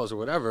lot of those calls or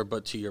whatever,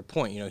 but to your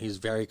point, he's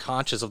very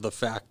conscious of the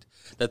fact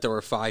that there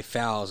were 5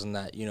 fouls and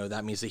that,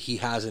 that means that he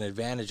has an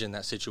advantage in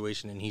that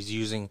situation and he's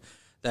using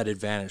that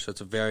advantage. So it's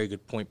a very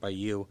good point by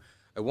you.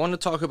 I want to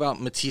talk about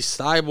Matisse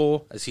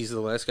Thybulle, as he's the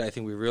last guy I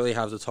think we really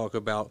have to talk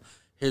about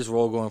his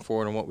role going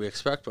forward and what we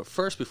expect. But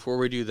first, before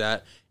we do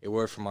that, a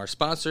word from our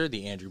sponsor,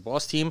 the Andrew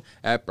Boss team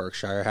at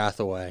Berkshire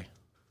Hathaway.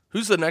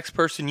 Who's the next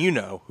person you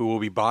know who will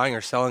be buying or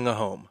selling a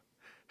home?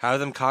 Have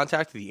them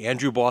contact the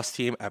Andrew Boss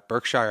team at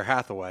Berkshire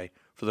Hathaway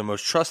for the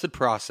most trusted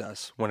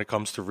process when it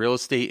comes to real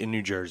estate in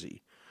New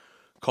Jersey.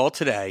 Call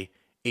today,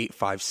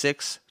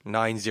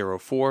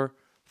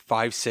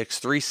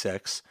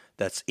 856-904-5636.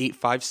 That's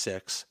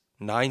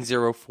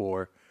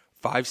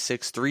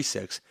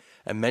 856-904-5636.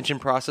 And mention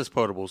Process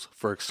Potables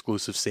for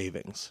exclusive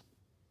savings.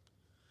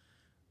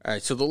 All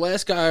right, so the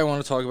last guy I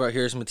want to talk about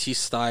here is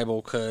Matisse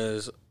Thybulle,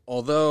 because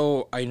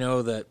although I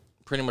know that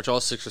pretty much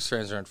all Sixers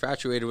fans are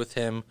infatuated with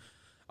him,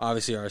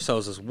 obviously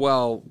ourselves as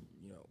well,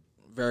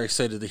 very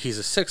excited that he's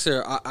a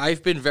Sixer,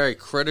 I've been very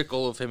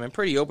critical of him and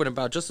pretty open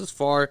about just as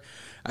far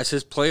as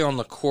his play on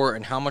the court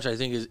and how much I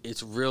think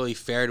it's really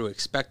fair to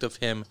expect of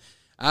him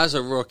as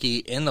a rookie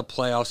in the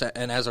playoffs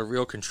and as a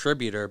real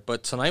contributor.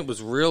 But tonight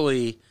was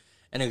really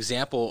an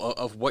example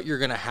of what you're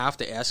going to have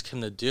to ask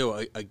him to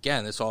do.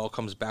 Again, this all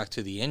comes back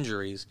to the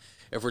injuries.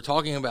 If we're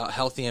talking about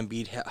healthy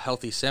Embiid,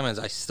 healthy Simmons,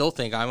 I still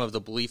think I'm of the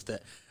belief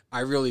that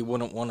I really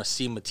wouldn't want to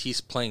see Matisse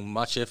playing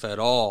much, if at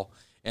all,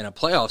 in a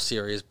playoff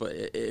series. But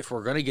if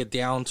we're going to get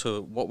down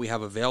to what we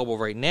have available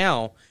right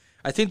now,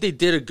 I think they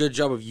did a good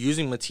job of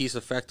using Matisse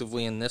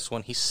effectively in this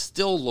one. He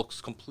still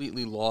looks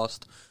completely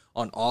lost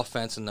on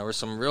offense, and there were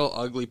some real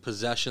ugly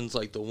possessions,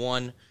 like the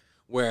one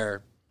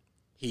where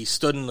he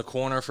stood in the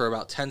corner for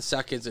about 10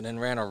 seconds and then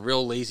ran a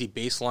real lazy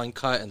baseline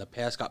cut, and the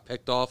pass got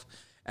picked off.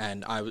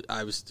 And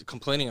I was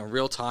complaining in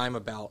real time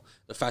about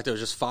the fact there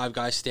was just 5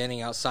 guys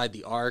standing outside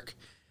the arc.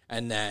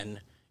 And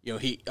then,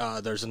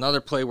 there's another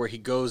play where he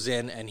goes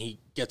in and he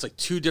gets like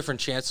 2 different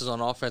chances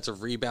on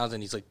offensive rebounds,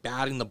 and he's like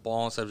batting the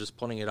ball instead of just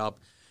putting it up.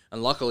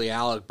 And luckily,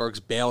 Alec Burks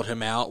bailed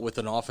him out with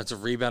an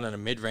offensive rebound and a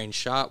mid-range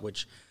shot,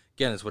 which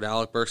again, it's what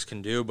Alec Burks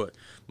can do. But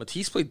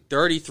Matisse played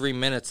 33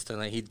 minutes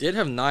tonight. He did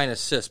have 9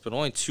 assists, but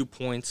only 2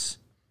 points.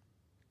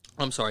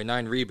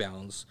 9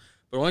 rebounds,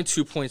 but only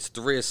 2 points,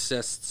 3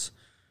 assists,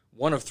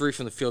 1 of 3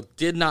 from the field.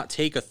 Did not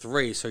take a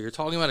 3. So you're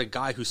talking about a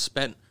guy who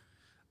spent,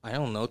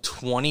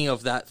 20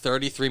 of that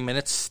 33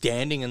 minutes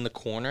standing in the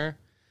corner,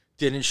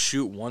 didn't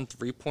shoot 1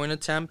 3-point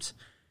attempt,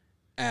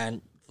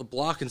 and the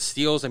block and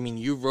steals. I mean,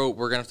 you wrote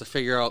we're going to have to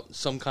figure out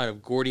some kind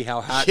of Gordie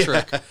Howe hat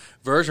trick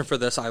version for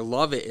this. I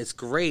love it. It's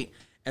great.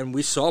 And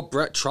we saw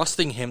Brett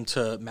trusting him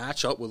to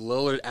match up with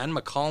Lillard and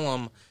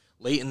McCollum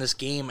late in this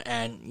game,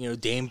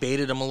 and Dame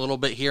baited him a little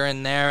bit here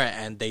and there,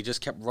 and they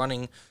just kept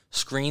running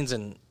screens,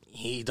 and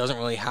he doesn't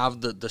really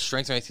have the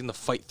strength or anything to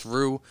fight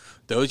through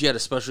those yet,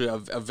 especially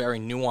a very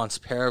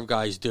nuanced pair of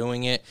guys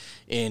doing it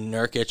in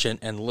Nurkic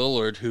and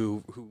Lillard,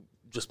 who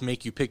just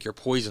make you pick your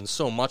poison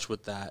so much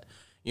with that.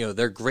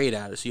 They're great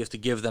at it, so you have to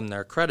give them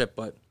their credit,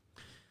 but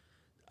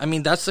I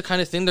mean, that's the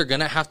kind of thing they're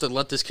going to have to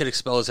let this kid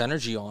expel his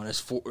energy on,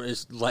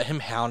 is let him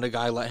hound a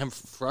guy, let him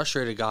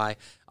frustrate a guy.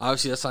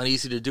 Obviously, that's not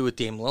easy to do with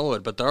Dame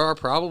Lillard, but there are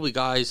probably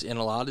guys in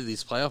a lot of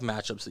these playoff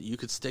matchups that you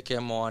could stick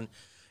him on.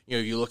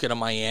 You look at a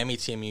Miami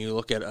team, you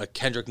look at a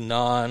Kendrick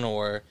Nunn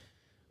or,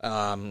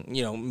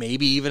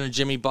 maybe even a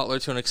Jimmy Butler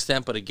to an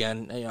extent, but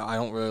again, I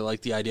don't really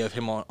like the idea of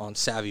him on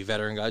savvy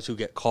veteran guys who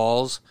get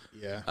calls.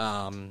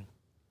 Yeah.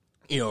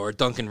 Or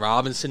Duncan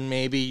Robinson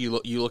maybe.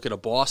 You look at a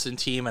Boston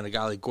team and a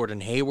guy like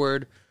Gordon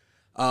Hayward,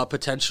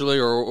 potentially,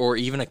 or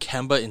even a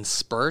Kemba in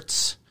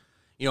spurts.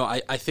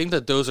 I think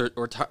that those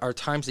are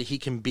times that he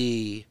can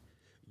be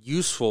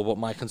useful, but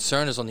my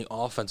concern is on the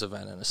offensive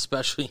end, and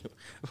especially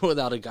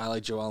without a guy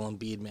like Joel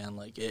Embiid, man.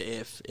 Like,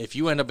 if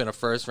you end up in a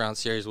first-round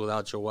series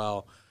without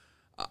Joel,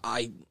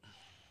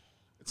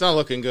 it's not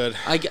looking good.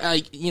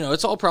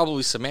 It's all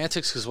probably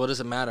semantics, because what does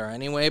it matter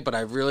anyway? But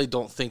I really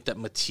don't think that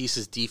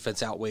Matisse's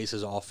defense outweighs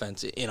his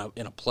offense in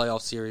a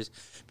playoff series,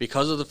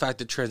 because of the fact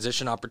that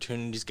transition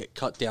opportunities get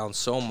cut down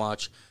so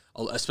much,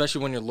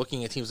 especially when you're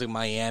looking at teams like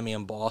Miami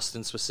and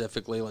Boston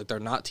specifically. Like, they're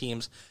not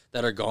teams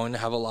that are going to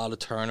have a lot of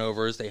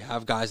turnovers. They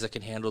have guys that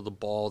can handle the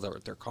ball.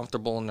 They're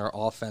comfortable in their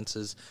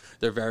offenses.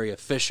 They're very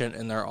efficient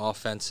in their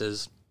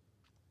offenses.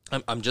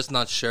 I'm just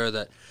not sure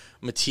that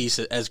Matisse,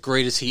 as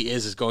great as he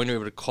is going to be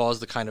able to cause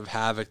the kind of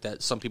havoc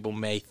that some people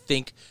may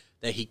think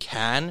that he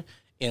can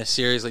in a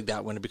series like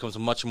that, when it becomes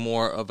much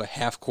more of a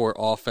half-court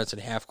offense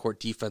and half-court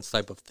defense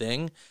type of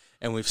thing.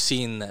 And we've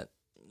seen that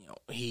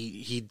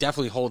he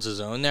definitely holds his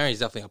own there. He's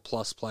definitely a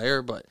plus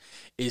player, but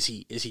is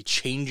he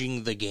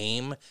changing the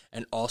game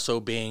and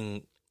also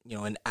being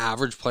an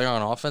average player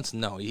on offense?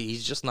 No,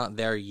 he's just not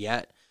there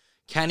yet.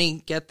 Can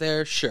he get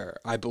there? Sure.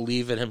 I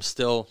believe in him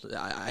still.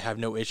 I have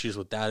no issues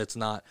with that. It's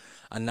not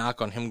a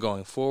knock on him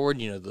going forward.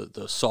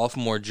 The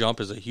sophomore jump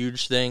is a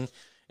huge thing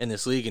in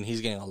this league, and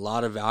he's getting a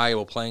lot of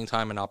valuable playing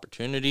time and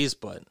opportunities,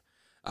 but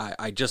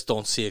I just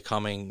don't see it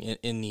coming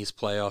in these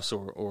playoffs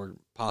or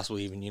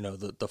possibly even,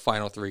 the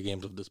final 3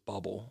 games of this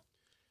bubble.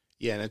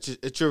 Yeah, and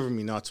it drove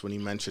me nuts when he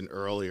mentioned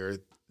earlier.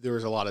 There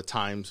was a lot of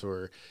times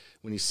where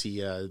when you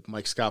see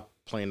Mike Scott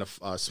playing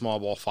a small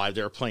ball 5,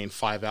 they were playing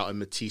 5 out, and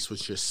Matisse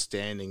was just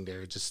standing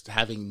there, just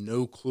having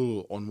no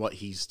clue on what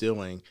he's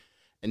doing.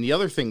 And the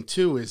other thing,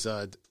 too, is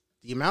the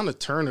amount of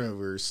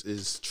turnovers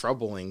is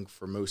troubling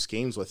for most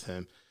games with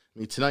him. I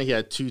mean, tonight he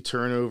had 2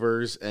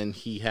 turnovers, and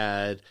he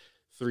had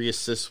 3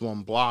 assists,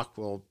 1 block.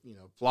 Well,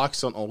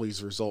 blocks don't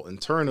always result in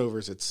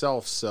turnovers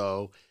itself,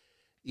 so,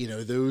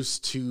 those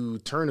 2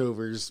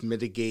 turnovers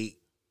mitigate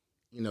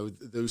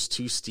those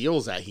 2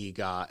 steals that he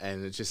got.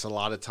 And it's just a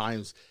lot of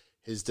times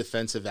his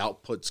defensive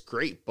output's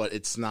great, but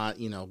it's not,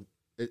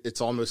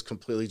 it's almost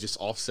completely just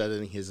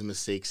offsetting his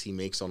mistakes he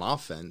makes on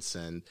offense.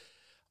 And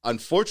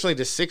unfortunately,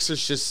 the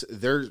Sixers just,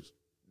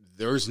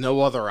 there's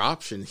no other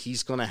option.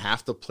 He's going to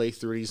have to play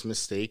through these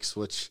mistakes,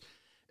 which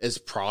is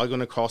probably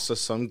going to cost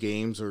us some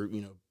games, or,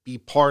 be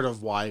part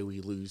of why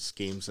we lose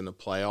games in the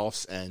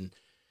playoffs. And,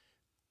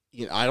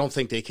 I don't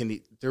think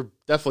they're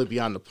definitely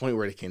beyond the point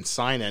where they can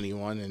sign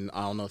anyone. And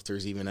I don't know if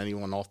there's even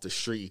anyone off the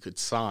street you could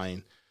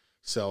sign.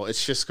 So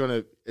it's just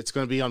going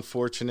to be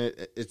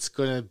unfortunate. It's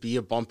going to be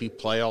a bumpy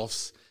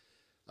playoffs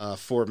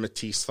for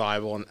Matisse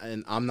Thybulle,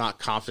 and I'm not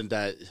confident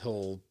that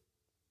he'll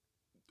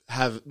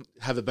have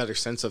a better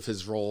sense of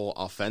his role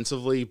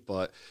offensively.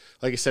 But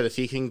like I said, if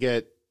he can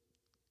get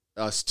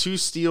us 2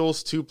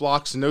 steals, 2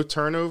 blocks, no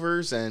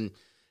turnovers, and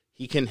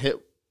he can hit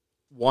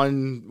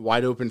 1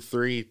 wide open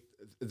 3,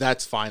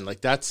 that's fine.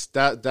 Like,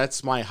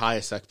 that's my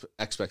highest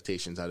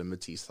expectations out of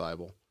Matisse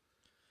Thybulle.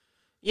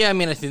 Yeah, I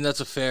mean, I think that's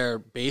a fair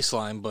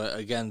baseline, but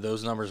again,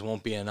 those numbers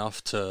won't be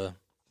enough to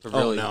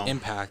really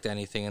impact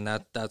anything, and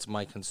that's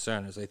my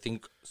concern. Is I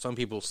think some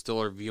people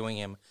still are viewing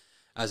him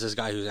as this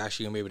guy who's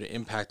actually going to be able to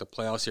impact the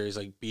playoff series,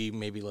 like be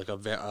maybe like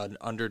an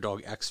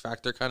underdog X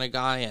factor kind of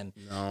guy, and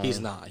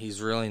he's not.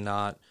 He's really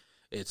not.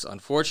 It's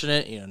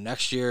unfortunate.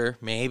 Next year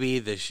maybe,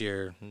 this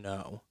year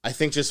no. I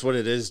think just what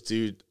it is,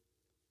 dude,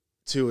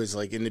 too, is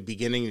like in the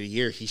beginning of the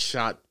year he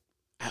shot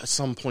at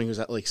some point he was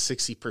at like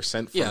 60%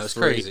 from Yeah, it was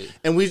three. crazy.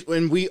 And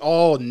we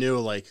all knew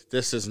like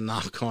this is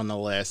not going to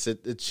last.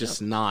 It's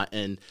just not.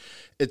 And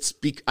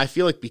I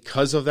feel like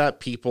because of that,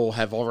 people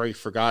have already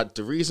forgot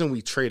the reason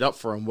we trade up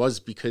for him was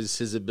because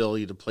his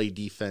ability to play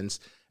defense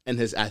and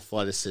his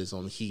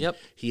athleticism. He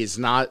is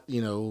not,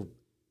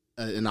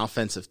 an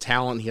offensive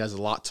talent. He has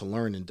a lot to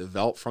learn and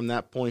develop from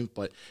that point,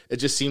 but it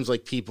just seems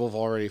like people have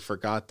already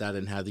forgot that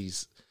and had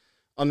these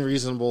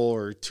unreasonable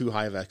or too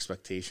high of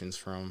expectations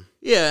from him.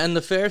 Yeah, and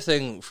the fair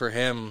thing for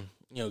him,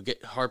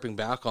 harping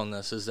back on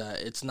this, is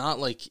that it's not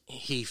like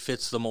he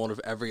fits the mold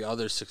of every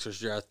other Sixers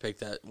draft pick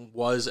that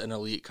was an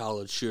elite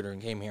college shooter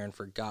and came here and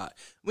forgot.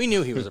 We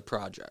knew he was a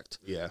project.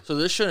 Yeah. So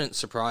this shouldn't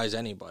surprise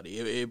anybody.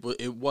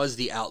 It was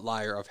the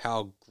outlier of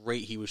how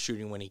great he was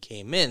shooting when he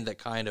came in that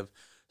kind of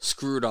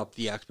screwed up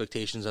the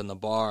expectations and the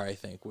bar, I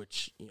think,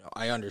 which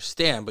I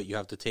understand, but you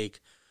have to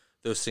take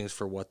those things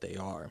for what they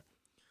are.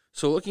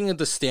 So looking at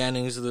the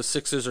standings, the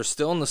Sixers are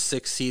still in the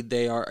 6th seed.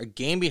 They are a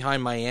game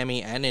behind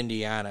Miami and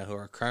Indiana, who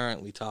are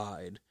currently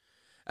tied.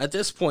 At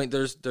this point,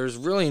 there's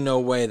really no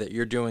way that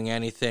you're doing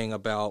anything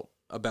about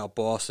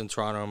Boston,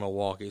 Toronto, and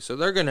Milwaukee. So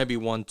they're going to be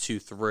 1, 2,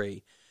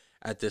 3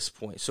 at this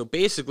point. So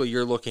basically,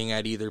 you're looking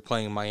at either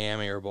playing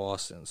Miami or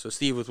Boston. So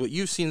Steve, with what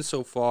you've seen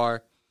so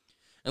far,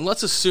 and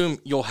let's assume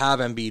you'll have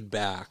Embiid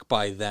back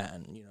by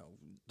then,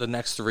 the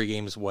next 3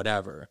 games,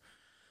 whatever.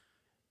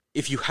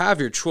 If you have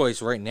your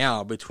choice right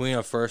now between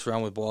a first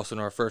round with Boston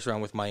or a first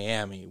round with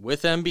Miami,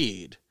 with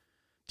Embiid,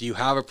 do you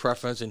have a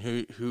preference in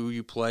who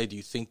you play? Do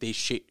you think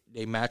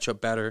they match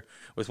up better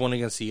with one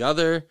against the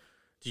other?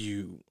 Do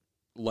you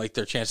like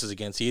their chances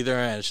against either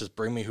and it's just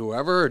bring me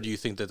whoever, or do you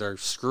think that they're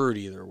screwed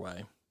either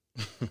way?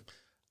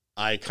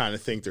 I kind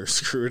of think they're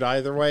screwed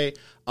either way.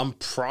 I'm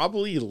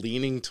probably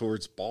leaning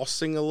towards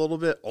Boston a little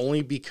bit,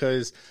 only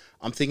because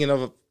I'm thinking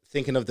of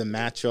the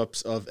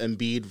matchups of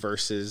Embiid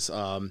versus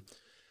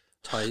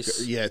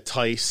Tice. Yeah,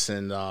 Tice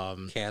and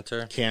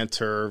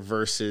Cantor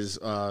versus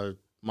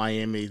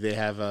Miami. They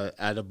have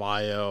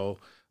Adebayo.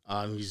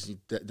 He's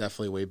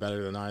definitely way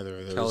better than either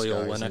of those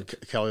guys.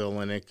 Kelly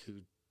Olynyk,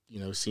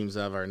 who seems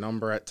to have our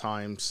number at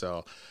times.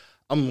 So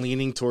I'm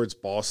leaning towards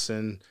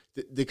Boston.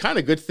 The kind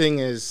of good thing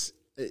is,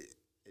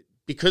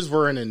 because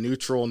we're in a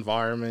neutral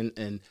environment,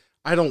 and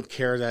I don't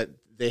care that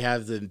they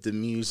have the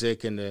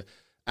music and the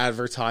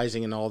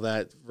advertising and all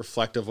that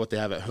reflective of what they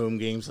have at home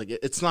games. Like,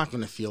 it's not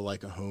going to feel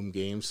like a home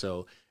game.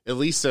 So at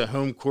least a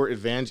home court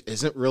advantage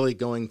isn't really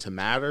going to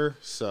matter.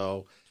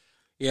 So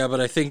yeah,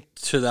 but I think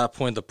to that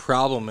point, the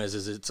problem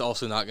is it's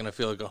also not going to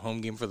feel like a home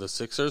game for the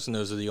Sixers, and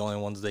those are the only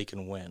ones they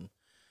can win.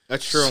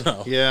 That's true.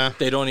 So yeah,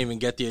 they don't even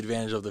get the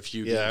advantage of the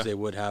few games they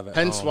would have at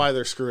home. Hence why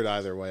they're screwed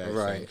either way,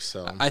 I think.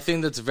 So I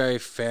think that's very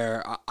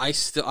fair.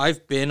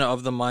 I've been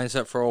of the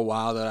mindset for a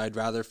while that I'd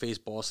rather face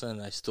Boston,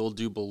 and I still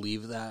do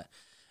believe that.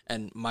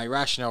 And my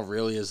rationale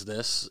really is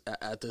this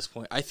at this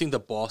point. I think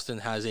that Boston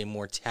has a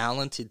more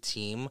talented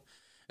team,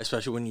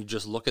 especially when you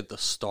just look at the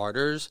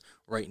starters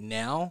right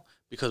now,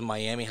 because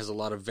Miami has a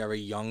lot of very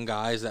young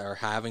guys that are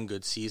having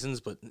good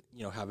seasons, but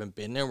haven't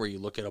been there, where you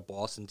look at a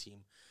Boston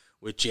team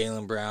with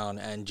Jaylen Brown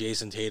and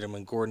Jason Tatum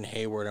and Gordon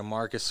Hayward and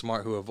Marcus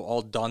Smart, who have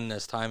all done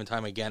this time and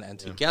time again and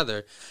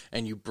together,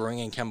 and you bring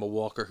in Kemba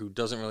Walker, who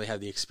doesn't really have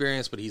the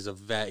experience, but he's a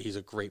vet, he's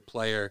a great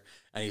player,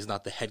 and he's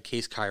not the head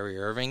case Kyrie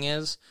Irving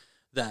is,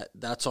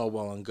 that's all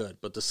well and good.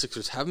 But the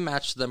Sixers have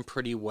matched them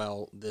pretty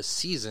well this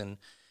season,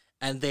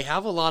 and they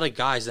have a lot of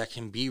guys that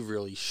can be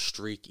really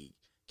streaky.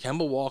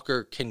 Kemba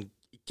Walker can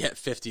get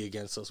 50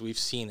 against us. We've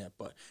seen it,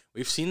 but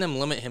we've seen them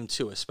limit him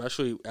too,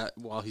 especially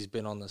while he's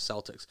been on the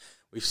Celtics.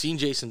 We've seen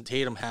Jason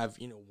Tatum have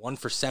 1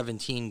 for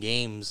 17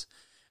 games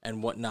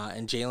and whatnot,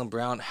 and Jaylen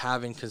Brown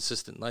having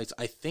consistent nights.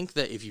 I think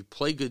that if you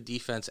play good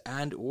defense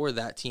and or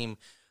that team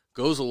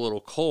goes a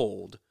little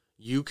cold,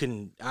 you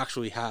can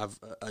actually have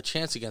a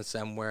chance against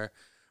them, where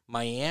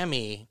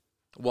Miami,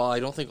 while I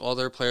don't think all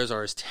their players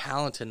are as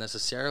talented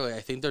necessarily, I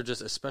think they're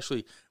just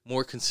especially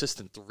more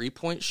consistent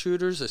three-point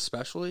shooters,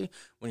 especially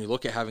when you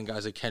look at having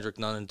guys like Kendrick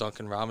Nunn and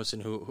Duncan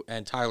Robinson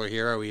and Tyler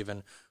Hero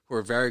even, who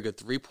are very good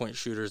three-point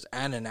shooters,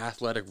 and an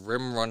athletic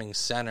rim-running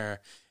center,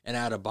 and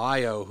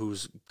Adebayo,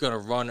 who's going to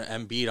run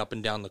Embiid up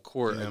and down the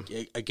court.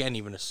 Yeah. Again,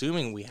 even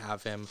assuming we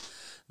have him,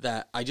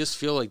 that I just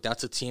feel like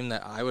that's a team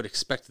that I would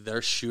expect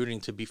their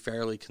shooting to be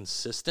fairly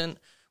consistent,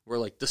 where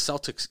like the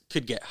Celtics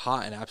could get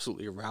hot and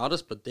absolutely rout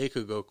us, but they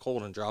could go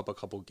cold and drop a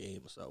couple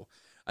games. So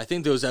I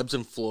think those ebbs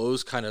and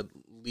flows kind of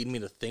lead me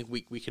to think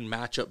we can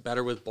match up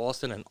better with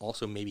Boston and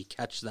also maybe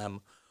catch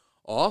them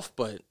off.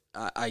 But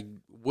I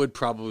would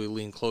probably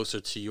lean closer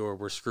to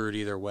we're screwed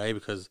either way,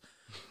 because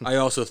I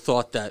also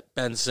thought that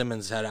Ben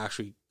Simmons had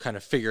actually kind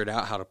of figured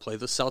out how to play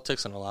the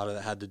Celtics, and a lot of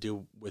that had to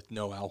do with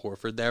no Al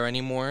Horford there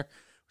anymore,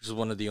 which is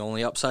one of the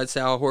only upsides to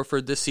Al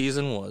Horford this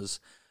season, was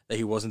that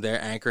he wasn't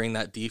there anchoring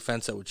that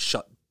defense that would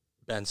shut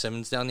Ben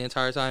Simmons down the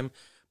entire time.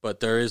 But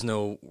there is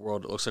no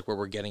world, it looks like, where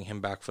we're getting him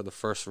back for the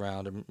first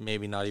round, and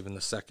maybe not even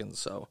the second.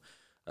 So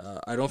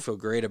I don't feel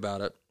great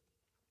about it.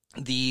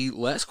 The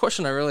last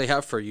question I really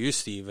have for you,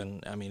 Steve,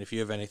 and I mean, if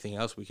you have anything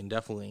else, we can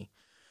definitely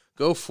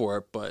go for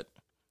it, but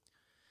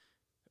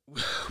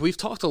we've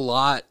talked a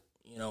lot,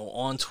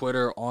 on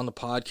Twitter, on the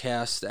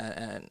podcast,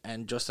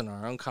 and just in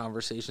our own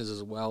conversations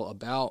as well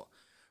about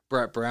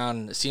Brett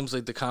Brown. It seems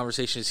like the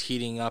conversation is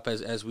heating up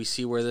as we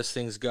see where this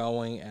thing's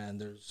going, and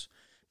there's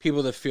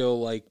people that feel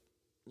like,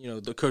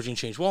 the coaching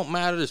change won't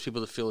matter. There's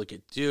people that feel like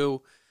it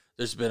do.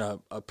 There's been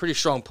a pretty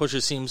strong push,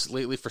 it seems,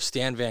 lately for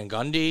Stan Van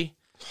Gundy,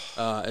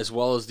 as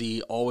well as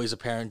the always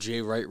apparent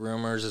Jay Wright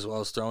rumors, as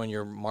well as throwing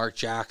your Mark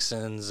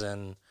Jacksons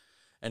and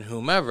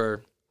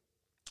whomever.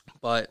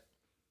 But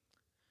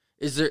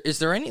is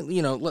there any,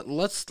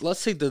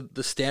 let's take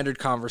the standard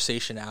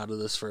conversation out of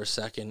this for a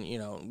second.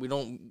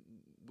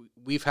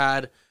 We've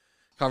had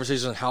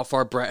conversations on how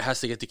far Brett has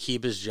to get to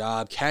keep his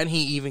job. Can he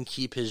even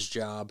keep his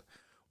job?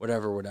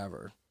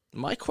 Whatever.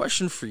 My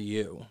question for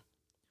you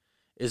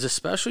is,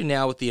 especially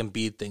now with the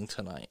Embiid thing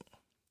tonight,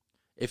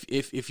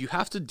 if you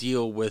have to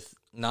deal with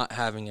not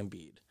having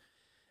Embiid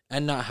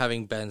and not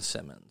having Ben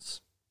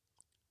Simmons,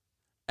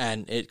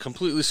 and it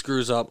completely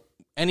screws up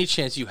any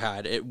chance you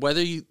had,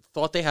 whether you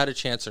thought they had a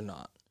chance or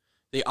not,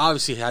 they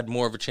obviously had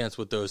more of a chance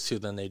with those two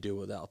than they do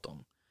without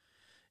them.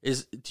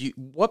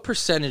 What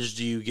percentage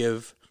do you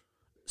give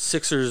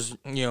Sixers,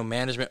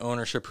 management,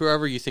 ownership,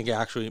 whoever you think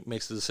actually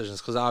makes the decisions?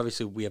 Because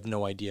obviously we have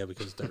no idea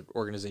because their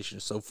organization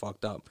is so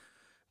fucked up.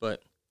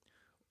 But,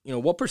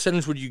 what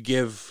percentage would you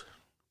give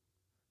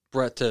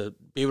Brett to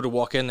be able to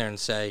walk in there and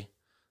say,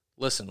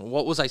 listen,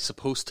 what was I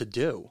supposed to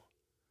do?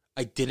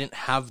 I didn't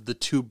have the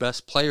two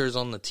best players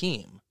on the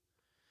team.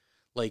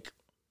 Like,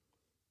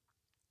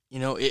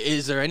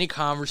 is there any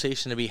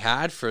conversation to be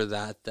had for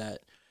that,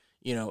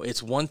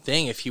 it's one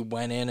thing if he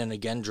went in and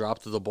again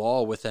dropped the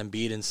ball with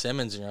Embiid and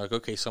Simmons and you're like,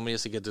 okay, somebody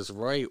has to get this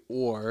right.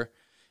 Or,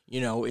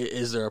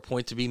 is there a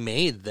point to be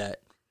made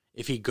that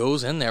if he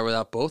goes in there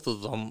without both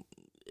of them,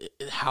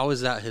 how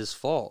is that his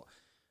fault?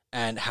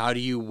 And how do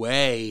you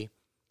weigh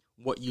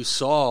what you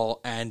saw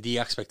and the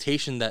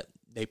expectation that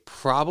they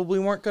probably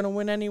weren't going to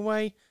win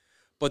anyway,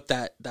 but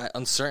that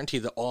uncertainty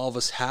that all of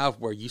us have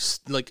where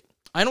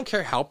I don't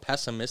care how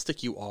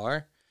pessimistic you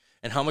are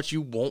and how much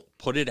you won't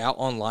put it out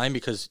online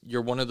because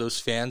you're one of those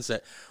fans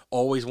that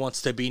always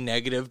wants to be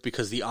negative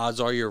because the odds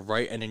are you're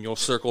right and then you'll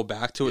circle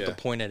back to it to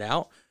point it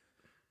out.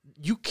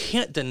 You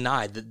can't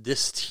deny that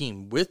this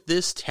team with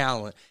this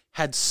talent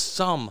had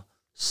some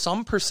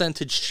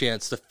percentage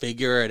chance to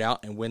figure it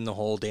out and win the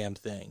whole damn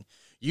thing.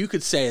 You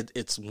could say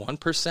it's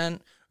 1%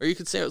 or you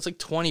could say it was like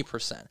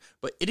 20%,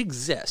 but it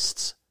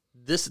exists.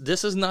 This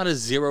is not a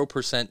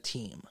 0%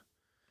 team.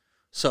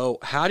 So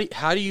how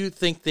do you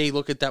think they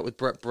look at that with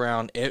Brett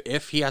Brown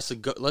if he has to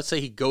go? Let's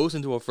say he goes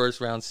into a first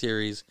round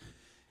series,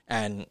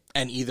 and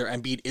either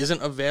Embiid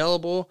isn't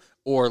available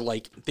or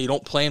they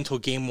don't play him until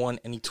game one,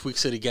 and he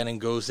tweaks it again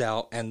and goes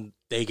out and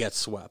they get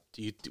swept.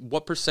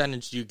 What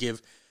percentage do you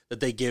give that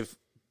they give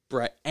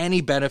Brett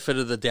any benefit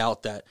of the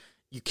doubt that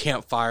you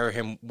can't fire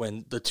him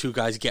when the two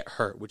guys get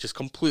hurt, which is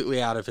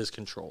completely out of his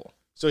control?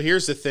 So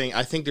here's the thing.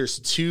 I think there's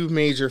two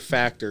major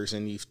factors,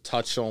 and you've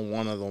touched on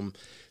one of them.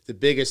 The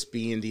biggest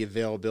being the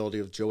availability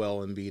of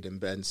Joel Embiid and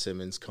Ben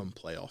Simmons come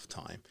playoff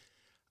time.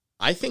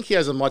 I think he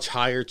has a much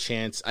higher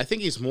chance. I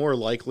think he's more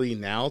likely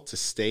now to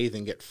stay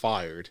than get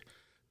fired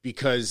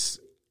because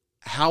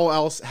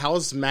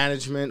how's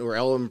management or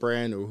Ellen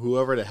Brand or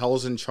whoever the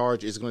hell's in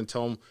charge is going to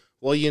tell him,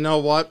 well, you know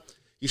what?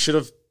 You should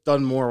have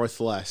done more with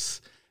less.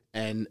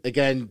 And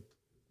again,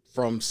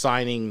 from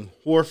signing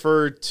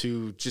Horford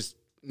to just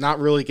not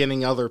really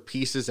getting other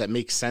pieces that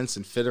make sense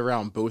and fit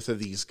around both of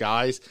these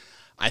guys,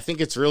 I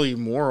think it's really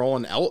more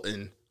on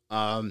Elton.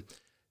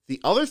 The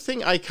other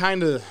thing I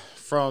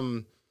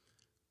don't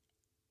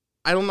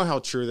know how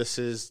true this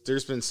is.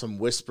 There's been some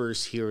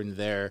whispers here and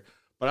there,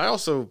 but I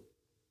also,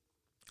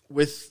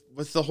 with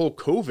the whole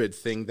COVID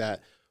thing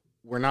that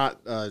we're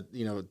not,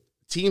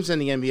 teams in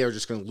the NBA are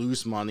just going to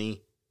lose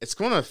money. It's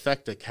going to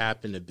affect the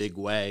cap in a big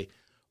way.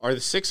 Are the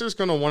Sixers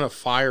going to want to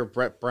fire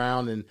Brett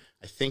Brown? And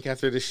I think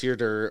after this year,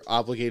 they're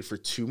obligated for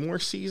 2 more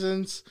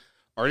seasons.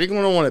 Are they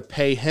going to want to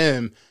pay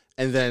him?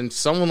 And then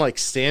someone like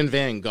Stan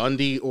Van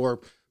Gundy, or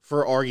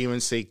for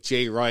argument's sake,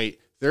 Jay Wright,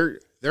 they're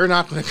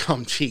not going to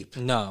come cheap.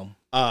 No.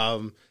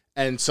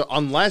 And so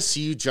unless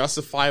you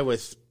justify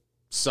with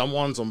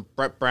someone's on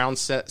Brett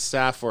Brown's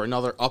staff or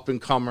another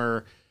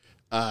up-and-comer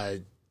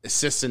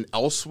assistant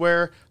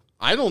elsewhere,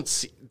 I don't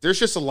see. There's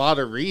just a lot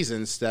of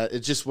reasons that it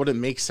just wouldn't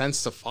make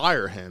sense to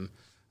fire him.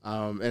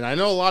 And I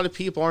know a lot of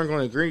people aren't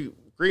going to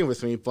agree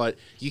with me, but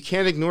you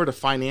can't ignore the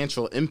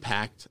financial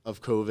impact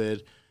of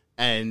COVID.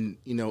 And,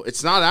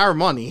 it's not our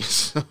money.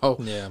 So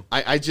yeah.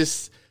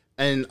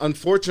 And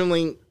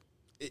unfortunately,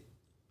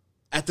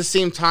 at the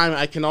same time,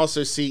 I can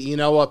also see, you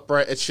know what,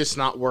 Brett, it's just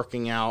not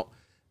working out.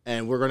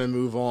 And we're going to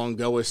move on,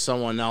 go with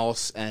someone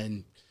else.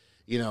 And,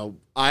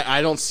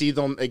 I don't see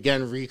them,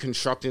 again,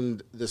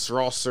 reconstructing this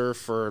roster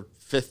for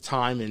 5th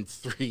time in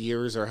 3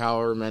 years or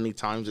however many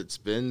times it's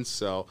been.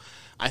 So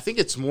I think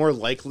it's more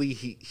likely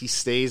he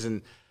stays.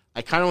 And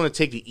I kind of want to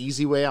take the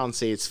easy way out and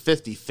say it's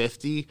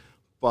 50-50.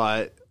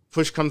 But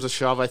push comes to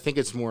shove, I think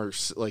it's more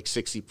like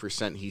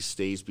 60% he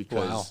stays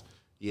because, wow.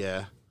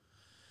 Yeah.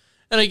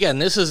 And again,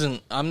 this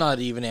isn't, I'm not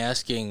even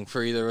asking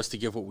for either of us to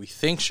give what we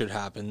think should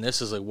happen.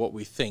 This is like what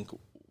we think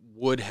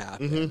would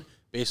happen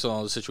based on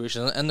all the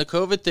situations. And the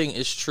COVID thing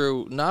is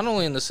true, not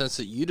only in the sense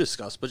that you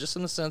discussed, but just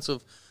in the sense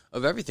of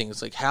everything.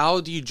 It's like,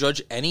 how do you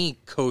judge any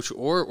coach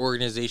or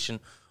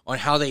organization on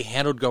how they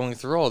handled going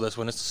through all this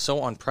when it's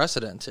so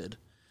unprecedented?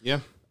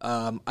 Yeah.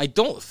 I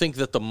don't think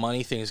that the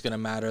money thing is going to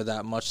matter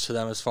that much to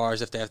them as far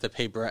as if they have to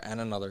pay Brett and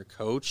another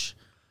coach.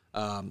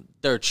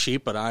 They're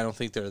cheap, but I don't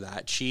think they're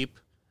that cheap.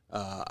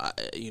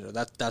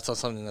 That's not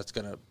something that's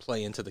going to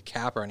play into the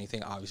cap or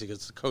anything, obviously,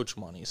 because it's coach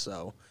money.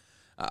 So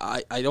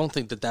I don't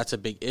think that that's a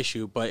big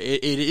issue, but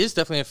it is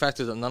definitely a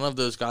factor that none of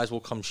those guys will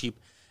come cheap.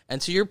 And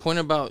to your point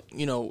about,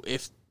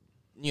 if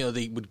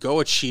they would go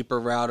a cheaper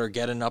route or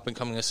get an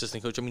up-and-coming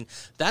assistant coach, I mean,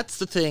 that's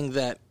the thing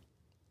that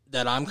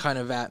I'm kind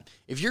of at.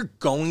 If you're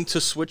going to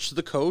switch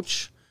the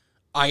coach,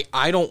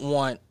 I don't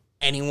want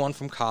anyone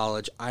from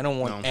college. I don't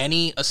want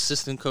any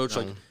assistant coach.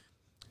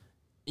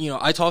 No.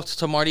 I talked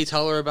to Marty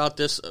Teller about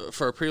this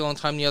for a pretty long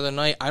time the other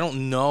night. I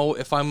don't know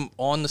if I'm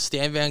on the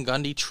Stan Van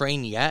Gundy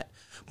train yet,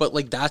 but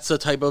that's the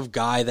type of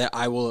guy that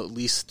I will at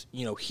least,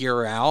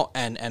 hear out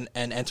and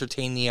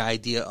entertain the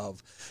idea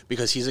of,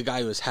 because he's a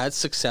guy who has had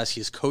success.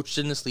 He has coached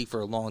in this league for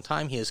a long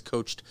time. He has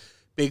coached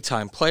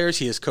big-time players.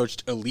 He has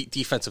coached elite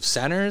defensive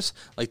centers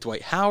like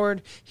Dwight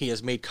Howard. He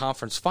has made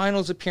conference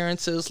finals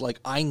appearances.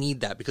 I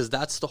need that, because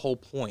that's the whole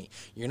point.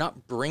 You're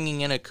not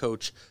bringing in a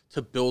coach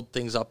to build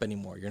things up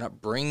anymore. You're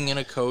not bringing in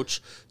a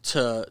coach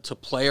to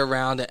play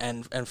around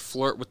and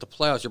flirt with the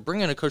playoffs. You're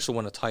bringing in a coach to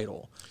win a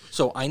title.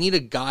 So I need a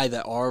guy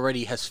that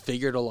already has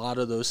figured a lot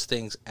of those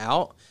things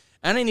out.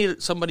 And I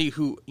need somebody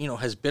who,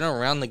 has been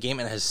around the game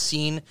and has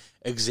seen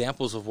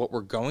examples of what we're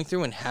going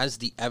through and has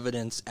the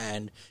evidence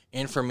and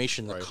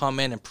information to come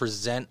in and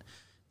present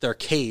their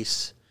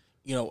case,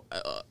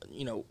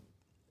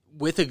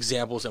 with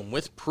examples and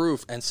with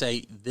proof and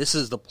say, this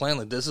is the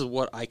plan, this is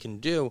what I can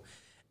do.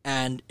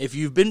 And if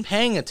you've been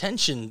paying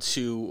attention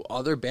to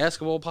other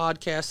basketball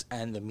podcasts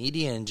and the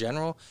media in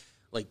general,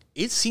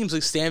 it seems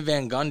like Stan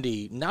Van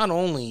Gundy not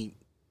only,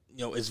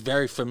 is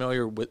very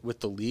familiar with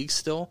the league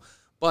still,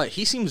 but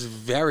he seems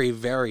very,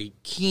 very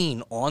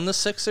keen on the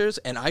Sixers,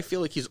 and I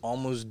feel like he's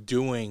almost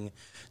doing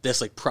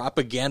this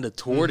propaganda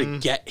tour to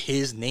get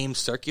his name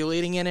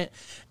circulating in it.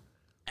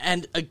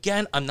 And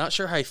again, I'm not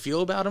sure how I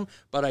feel about him,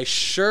 but I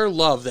sure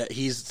love that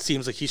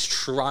seems like he's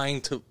trying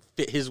to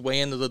fit his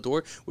way into the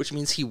door, which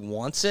means he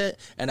wants it.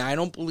 And I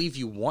don't believe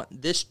you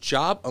want this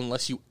job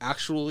unless you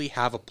actually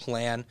have a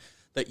plan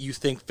that you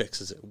think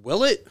fixes it.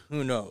 Will it?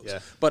 Who knows? Yeah.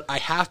 But I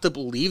have to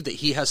believe that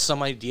he has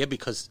some idea,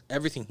 because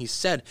everything he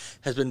said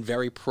has been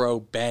very pro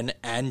Ben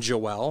and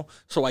Joel.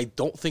 So I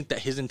don't think that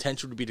his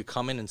intention would be to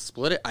come in and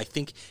split it. I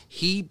think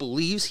he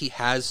believes he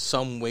has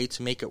some way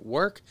to make it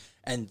work,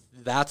 and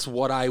that's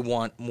what I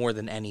want more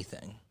than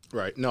anything.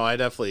 Right. No, I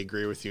definitely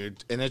agree with you.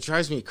 And it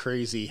drives me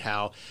crazy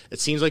how it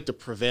seems like the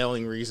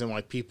prevailing reason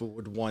why people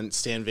would want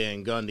Stan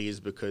Van Gundy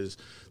is because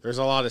there's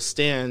a lot of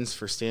stands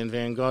for Stan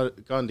Van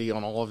Gundy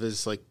on all of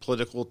his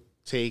political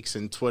takes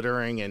and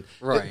Twittering. And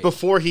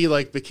before he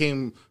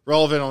became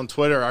relevant on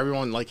Twitter,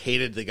 everyone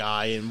hated the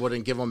guy and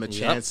wouldn't give him a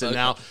chance. And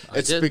now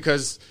it's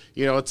because,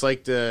 it's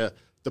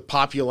the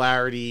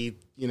popularity,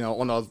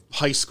 on a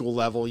high school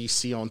level, you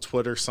see on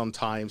Twitter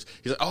sometimes.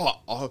 He's like,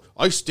 oh,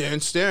 I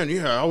stand.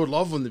 Yeah, I would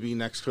love him to be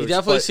next coach. He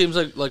definitely seems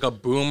like a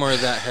boomer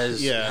that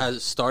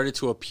has started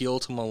to appeal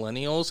to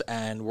millennials,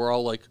 and we're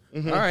all like,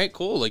 all right,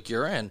 cool,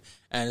 you're in.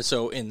 And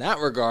so in that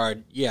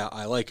regard, yeah,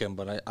 I like him,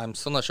 but I'm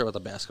still not sure about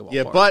the basketball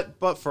part.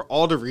 But for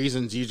all the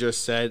reasons you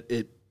just said,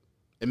 it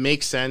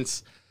makes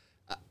sense.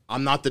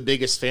 I'm not the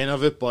biggest fan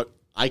of it, but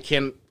I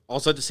can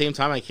also at the same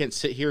time, I can't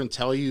sit here and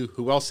tell you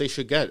who else they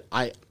should get.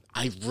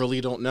 I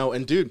really don't know.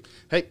 And, dude,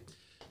 hey,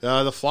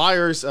 the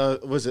Flyers,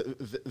 was it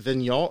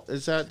Vigneault?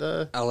 Is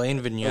that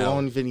Alain Vigneault.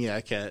 Alain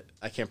Vigneault.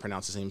 I can't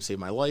pronounce his name, save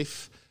my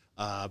life.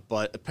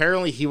 But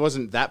apparently he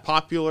wasn't that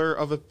popular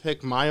of a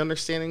pick, my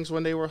understandings,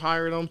 when they were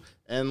hiring him.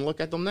 And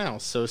look at them now.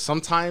 So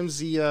sometimes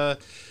the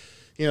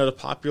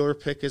popular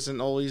pick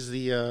isn't always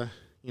the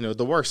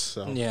worst.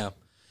 So. Yeah.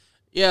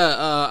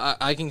 Yeah,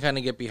 I can kind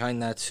of get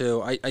behind that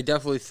too. I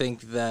definitely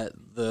think that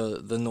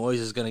the noise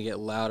is going to get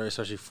louder,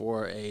 especially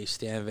for a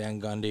Stan Van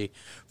Gundy.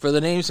 For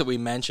the names that we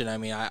mentioned, I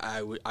mean,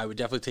 I would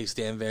definitely take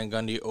Stan Van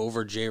Gundy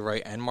over Jay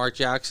Wright and Mark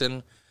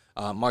Jackson.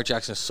 Mark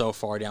Jackson is so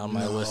far down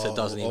my list it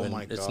doesn't even.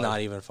 It's not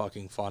even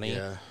fucking funny.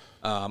 Yeah.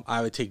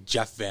 I would take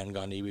Jeff Van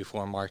Gundy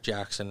before Mark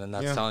Jackson, and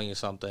that's telling you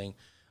something.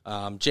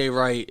 Jay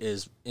Wright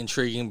is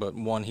intriguing, but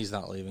one, he's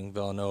not leaving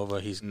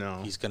Villanova. He's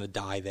going to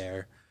die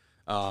there.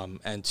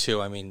 And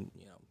two, I mean,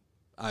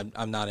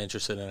 I'm not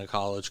interested in a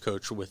college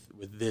coach with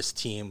this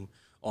team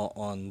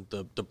on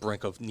the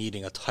brink of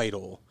needing a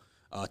title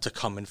to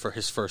come in for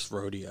his first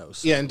rodeo.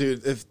 So. Yeah, and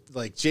dude, if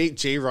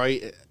Jay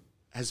Wright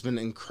has been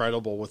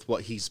incredible with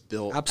what he's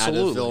built out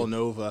of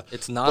Villanova.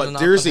 It's not. But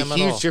there's a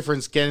huge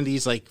difference getting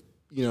these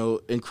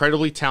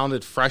incredibly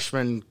talented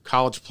freshman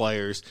college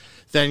players.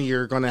 Then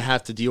you're going to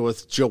have to deal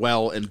with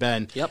Joel and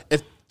Ben. Yep.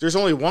 If there's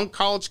only one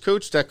college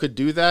coach that could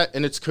do that,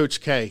 and it's Coach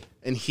K,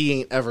 and he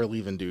ain't ever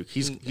leaving Duke.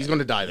 He's going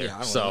to die there.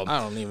 Yeah, I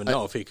don't even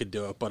know if he could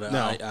do it, but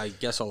no. I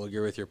guess I'll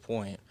agree with your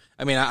point.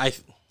 I mean,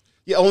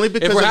 yeah, only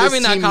because if we're of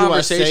having this that Team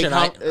conversation,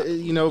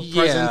 USA,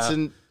 presence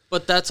and.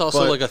 But that's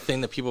also like a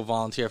thing that people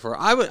volunteer for.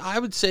 I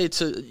would say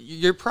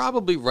you're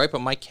probably right, but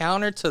my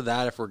counter to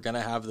that, if we're gonna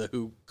have the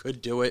who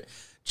could do it,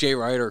 Jay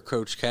Wright or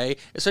Coach K,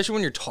 especially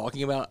when you're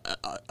talking about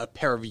a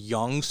pair of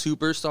young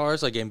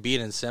superstars like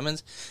Embiid and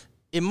Simmons,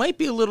 it might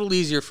be a little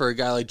easier for a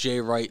guy like Jay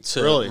Wright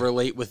to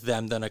relate with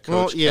them than a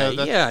Coach K.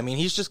 Yeah, I mean,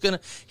 he's just gonna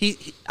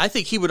I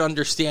think he would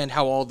understand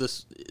how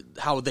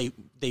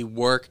they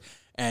work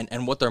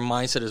and what their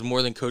mindset is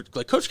more than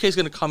Coach K is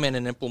gonna come in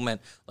and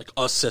implement like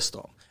a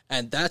system.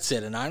 And that's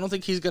it. And I don't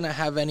think he's going to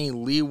have any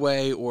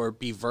leeway or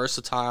be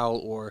versatile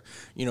or,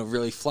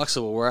 really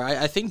flexible. Where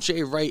I think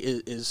Jay Wright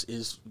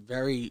is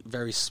very,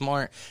 very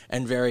smart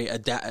and very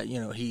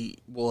he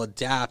will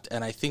adapt.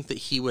 And I think that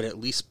he would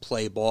at least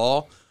play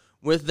ball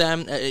with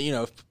them.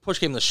 If push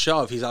came to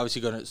shove, he's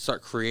obviously going to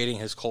start creating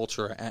his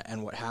culture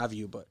and what have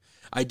you. But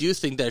I do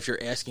think that if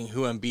you're asking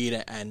who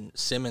Embiid and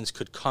Simmons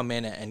could come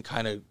in and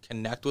kind of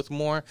connect with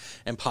more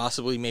and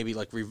possibly maybe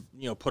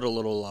put a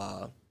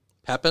little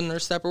pep in their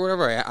step or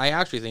whatever, I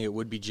actually think it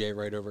would be Jay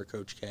Wright over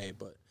Coach K.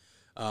 But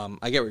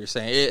I get what you're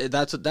saying.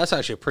 That's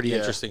actually a pretty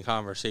interesting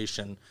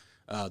conversation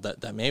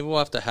that maybe we'll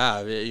have to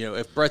have.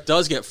 If Brett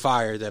does get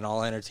fired, then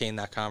I'll entertain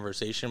that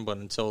conversation. But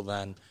until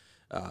then,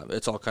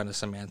 it's all kind of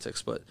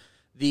semantics. But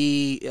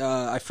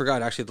I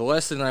forgot actually the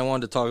last thing I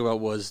wanted to talk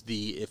about was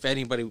if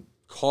anybody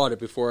caught it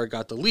before it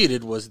got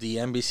deleted, was the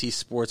NBC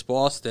Sports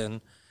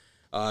Boston,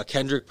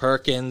 Kendrick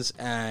Perkins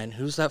and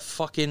who's that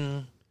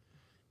fucking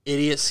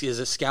idiots? Is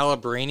it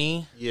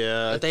Scalabrine?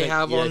 Yeah, that they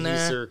have on there.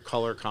 He's their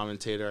color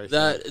commentator.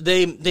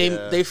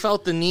 They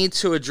felt the need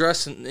to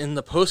address in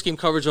the post game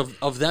coverage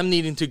of them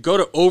needing to go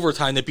to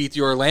overtime to beat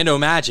the Orlando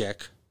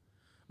Magic,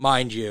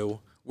 mind you,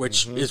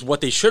 which is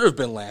what they should have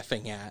been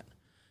laughing at.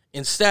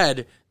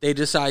 Instead, they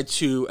decide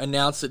to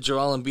announce that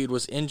Joel Embiid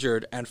was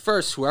injured, and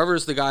first,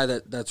 whoever's the guy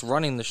that's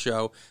running the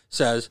show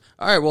says,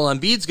 all right, well,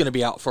 Embiid's going to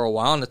be out for a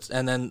while,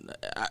 and then,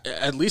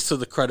 at least to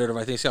the credit of,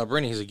 I think,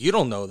 Scalabrine, he's like, you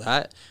don't know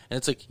that. And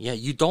it's like, yeah,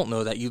 you don't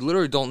know that. You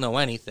literally don't know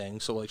anything,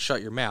 so,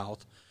 shut your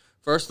mouth,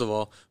 first of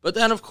all. But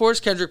then, of course,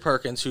 Kendrick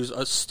Perkins, who's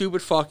a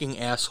stupid fucking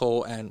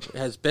asshole and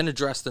has been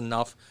addressed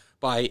enough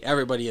by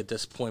everybody at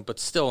this point, but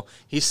still,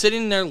 he's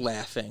sitting there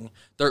laughing.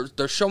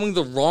 They're showing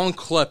the wrong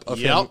clip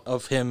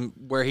of him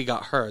where he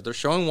got hurt. They're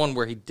showing one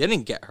where he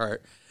didn't get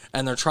hurt,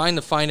 and they're trying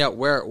to find out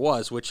where it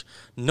was, which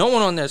no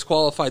one on there is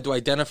qualified to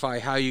identify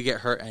how you get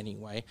hurt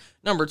anyway.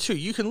 Number two,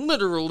 you can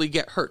literally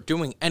get hurt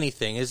doing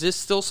anything. Is this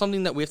still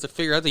something that we have to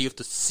figure out, that you have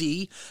to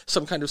see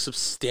some kind of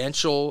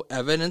substantial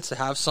evidence to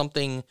have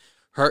something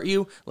hurt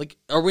you?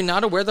 Are we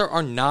not aware there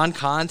are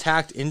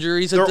non-contact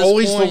injuries at this point? They're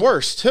always the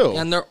worst, too.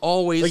 And they're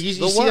always you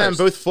see that in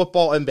both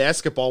football and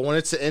basketball. When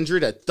it's an injury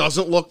that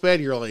doesn't look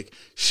bad, you're like,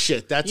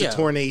 shit, that's a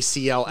torn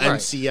ACL,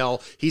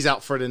 MCL. He's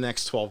out for the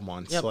next 12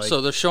 months. Yep.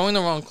 So they're showing the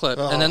wrong clip,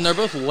 and then they're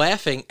both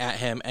laughing at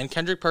him, and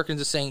Kendrick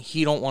Perkins is saying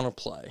he don't want to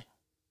play.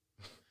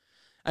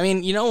 I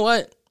mean, you know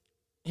what?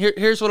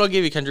 Here's what I'll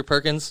give you, Kendrick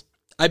Perkins.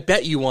 I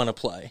bet you want to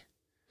play.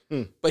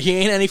 But he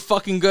ain't any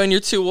fucking good and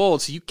you're too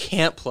old, so you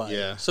can't play.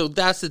 Yeah. So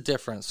that's the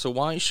difference. So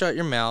why don't you shut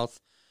your mouth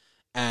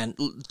and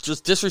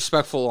just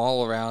disrespectful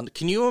all around.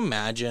 Can you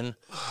imagine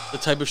the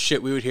type of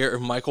shit we would hear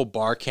if Michael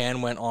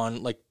Barkan went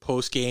on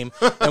post-game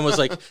and was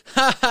like,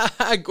 ha ha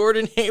ha,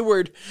 Gordon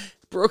Hayward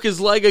broke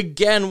his leg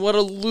again. What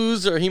a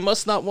loser. He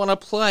must not want to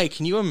play.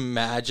 Can you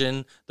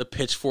imagine the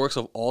pitchforks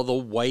of all the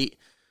white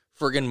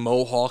friggin'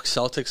 Mohawk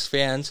Celtics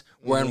fans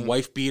wearing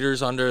wife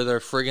beaters under their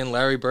friggin'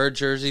 Larry Bird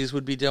jerseys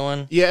would be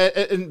doing? Yeah,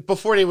 and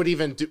before they would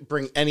even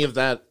bring any of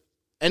that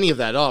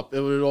up,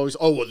 it would always,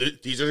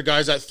 these are the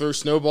guys that threw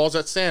snowballs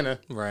at Santa.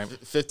 Right.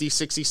 50,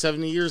 60,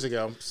 70 years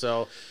ago.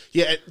 So,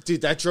 yeah,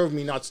 dude, that drove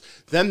me nuts.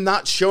 Them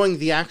not showing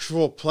the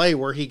actual play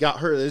where he got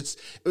hurt.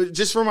 It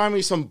just reminded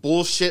me of some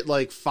bullshit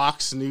like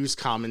Fox News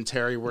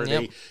commentary where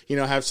they,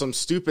 have some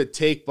stupid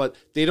take, but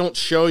they don't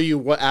show you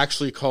what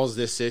actually caused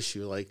this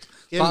issue.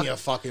 Give me a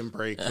fucking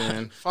break,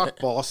 man. Fuck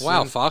Boston.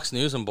 Wow, Fox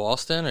News in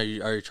Boston? Are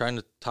you trying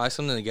to tie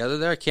something together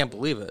there? I can't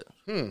believe it.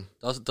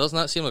 Does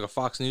not seem like a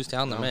Fox News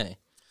town to me.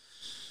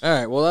 All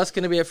right, well, that's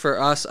going to be it for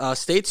us.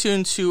 Stay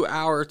tuned to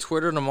our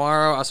Twitter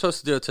tomorrow. I was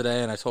supposed to do it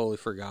today, and I totally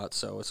forgot,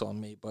 so it's on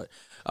me. But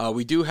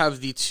we do have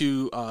the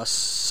 2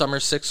 Summer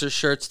Sixers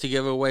shirts to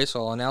give away,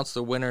 so I'll announce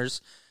the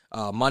winners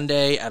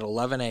Monday at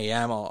 11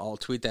 a.m. I'll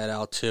tweet that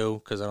out,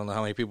 too, because I don't know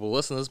how many people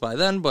listen to this by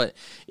then. But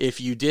if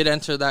you did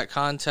enter that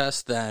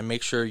contest, then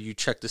make sure you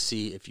check to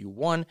see if you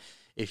won.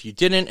 If you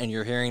didn't, and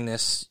you're hearing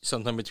this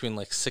sometime between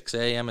 6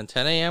 a.m. and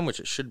 10 a.m., which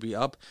it should be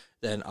up,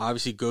 then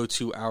obviously go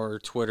to our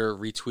Twitter,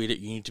 retweet it.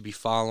 You need to be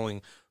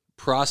following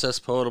Process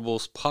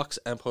Potables, Pucks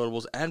and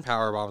Potables, and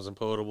Power Bombs and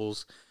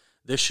Potables.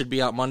 This should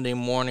be out Monday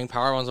morning.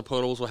 Power Bombs and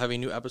Potables will have a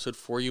new episode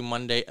for you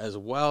Monday as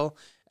well.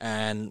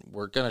 And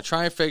we're going to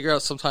try and figure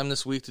out sometime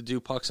this week to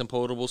do Pucks and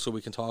Potables so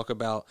we can talk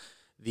about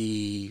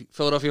the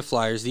Philadelphia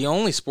Flyers, the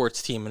only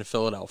sports team in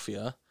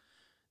Philadelphia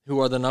who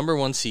are the number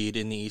 1 seed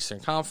in the Eastern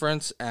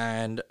Conference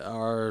and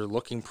are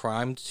looking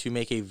primed to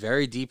make a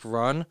very deep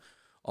run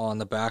on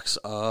the backs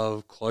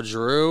of Claude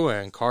Giroux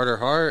and Carter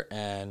Hart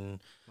and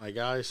my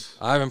guys,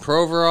 Ivan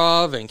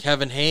Provorov and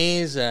Kevin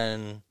Hayes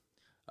and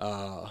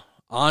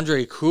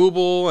Andre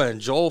Kubel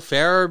and Joel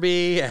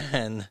Farabee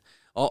and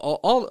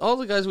all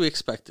the guys we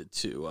expected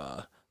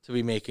to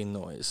be making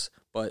noise.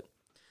 But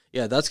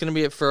yeah, that's going to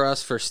be it for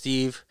us. For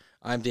Steve,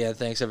 I'm Dan.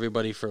 Thanks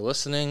everybody for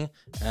listening,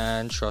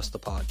 and trust the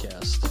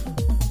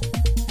podcast.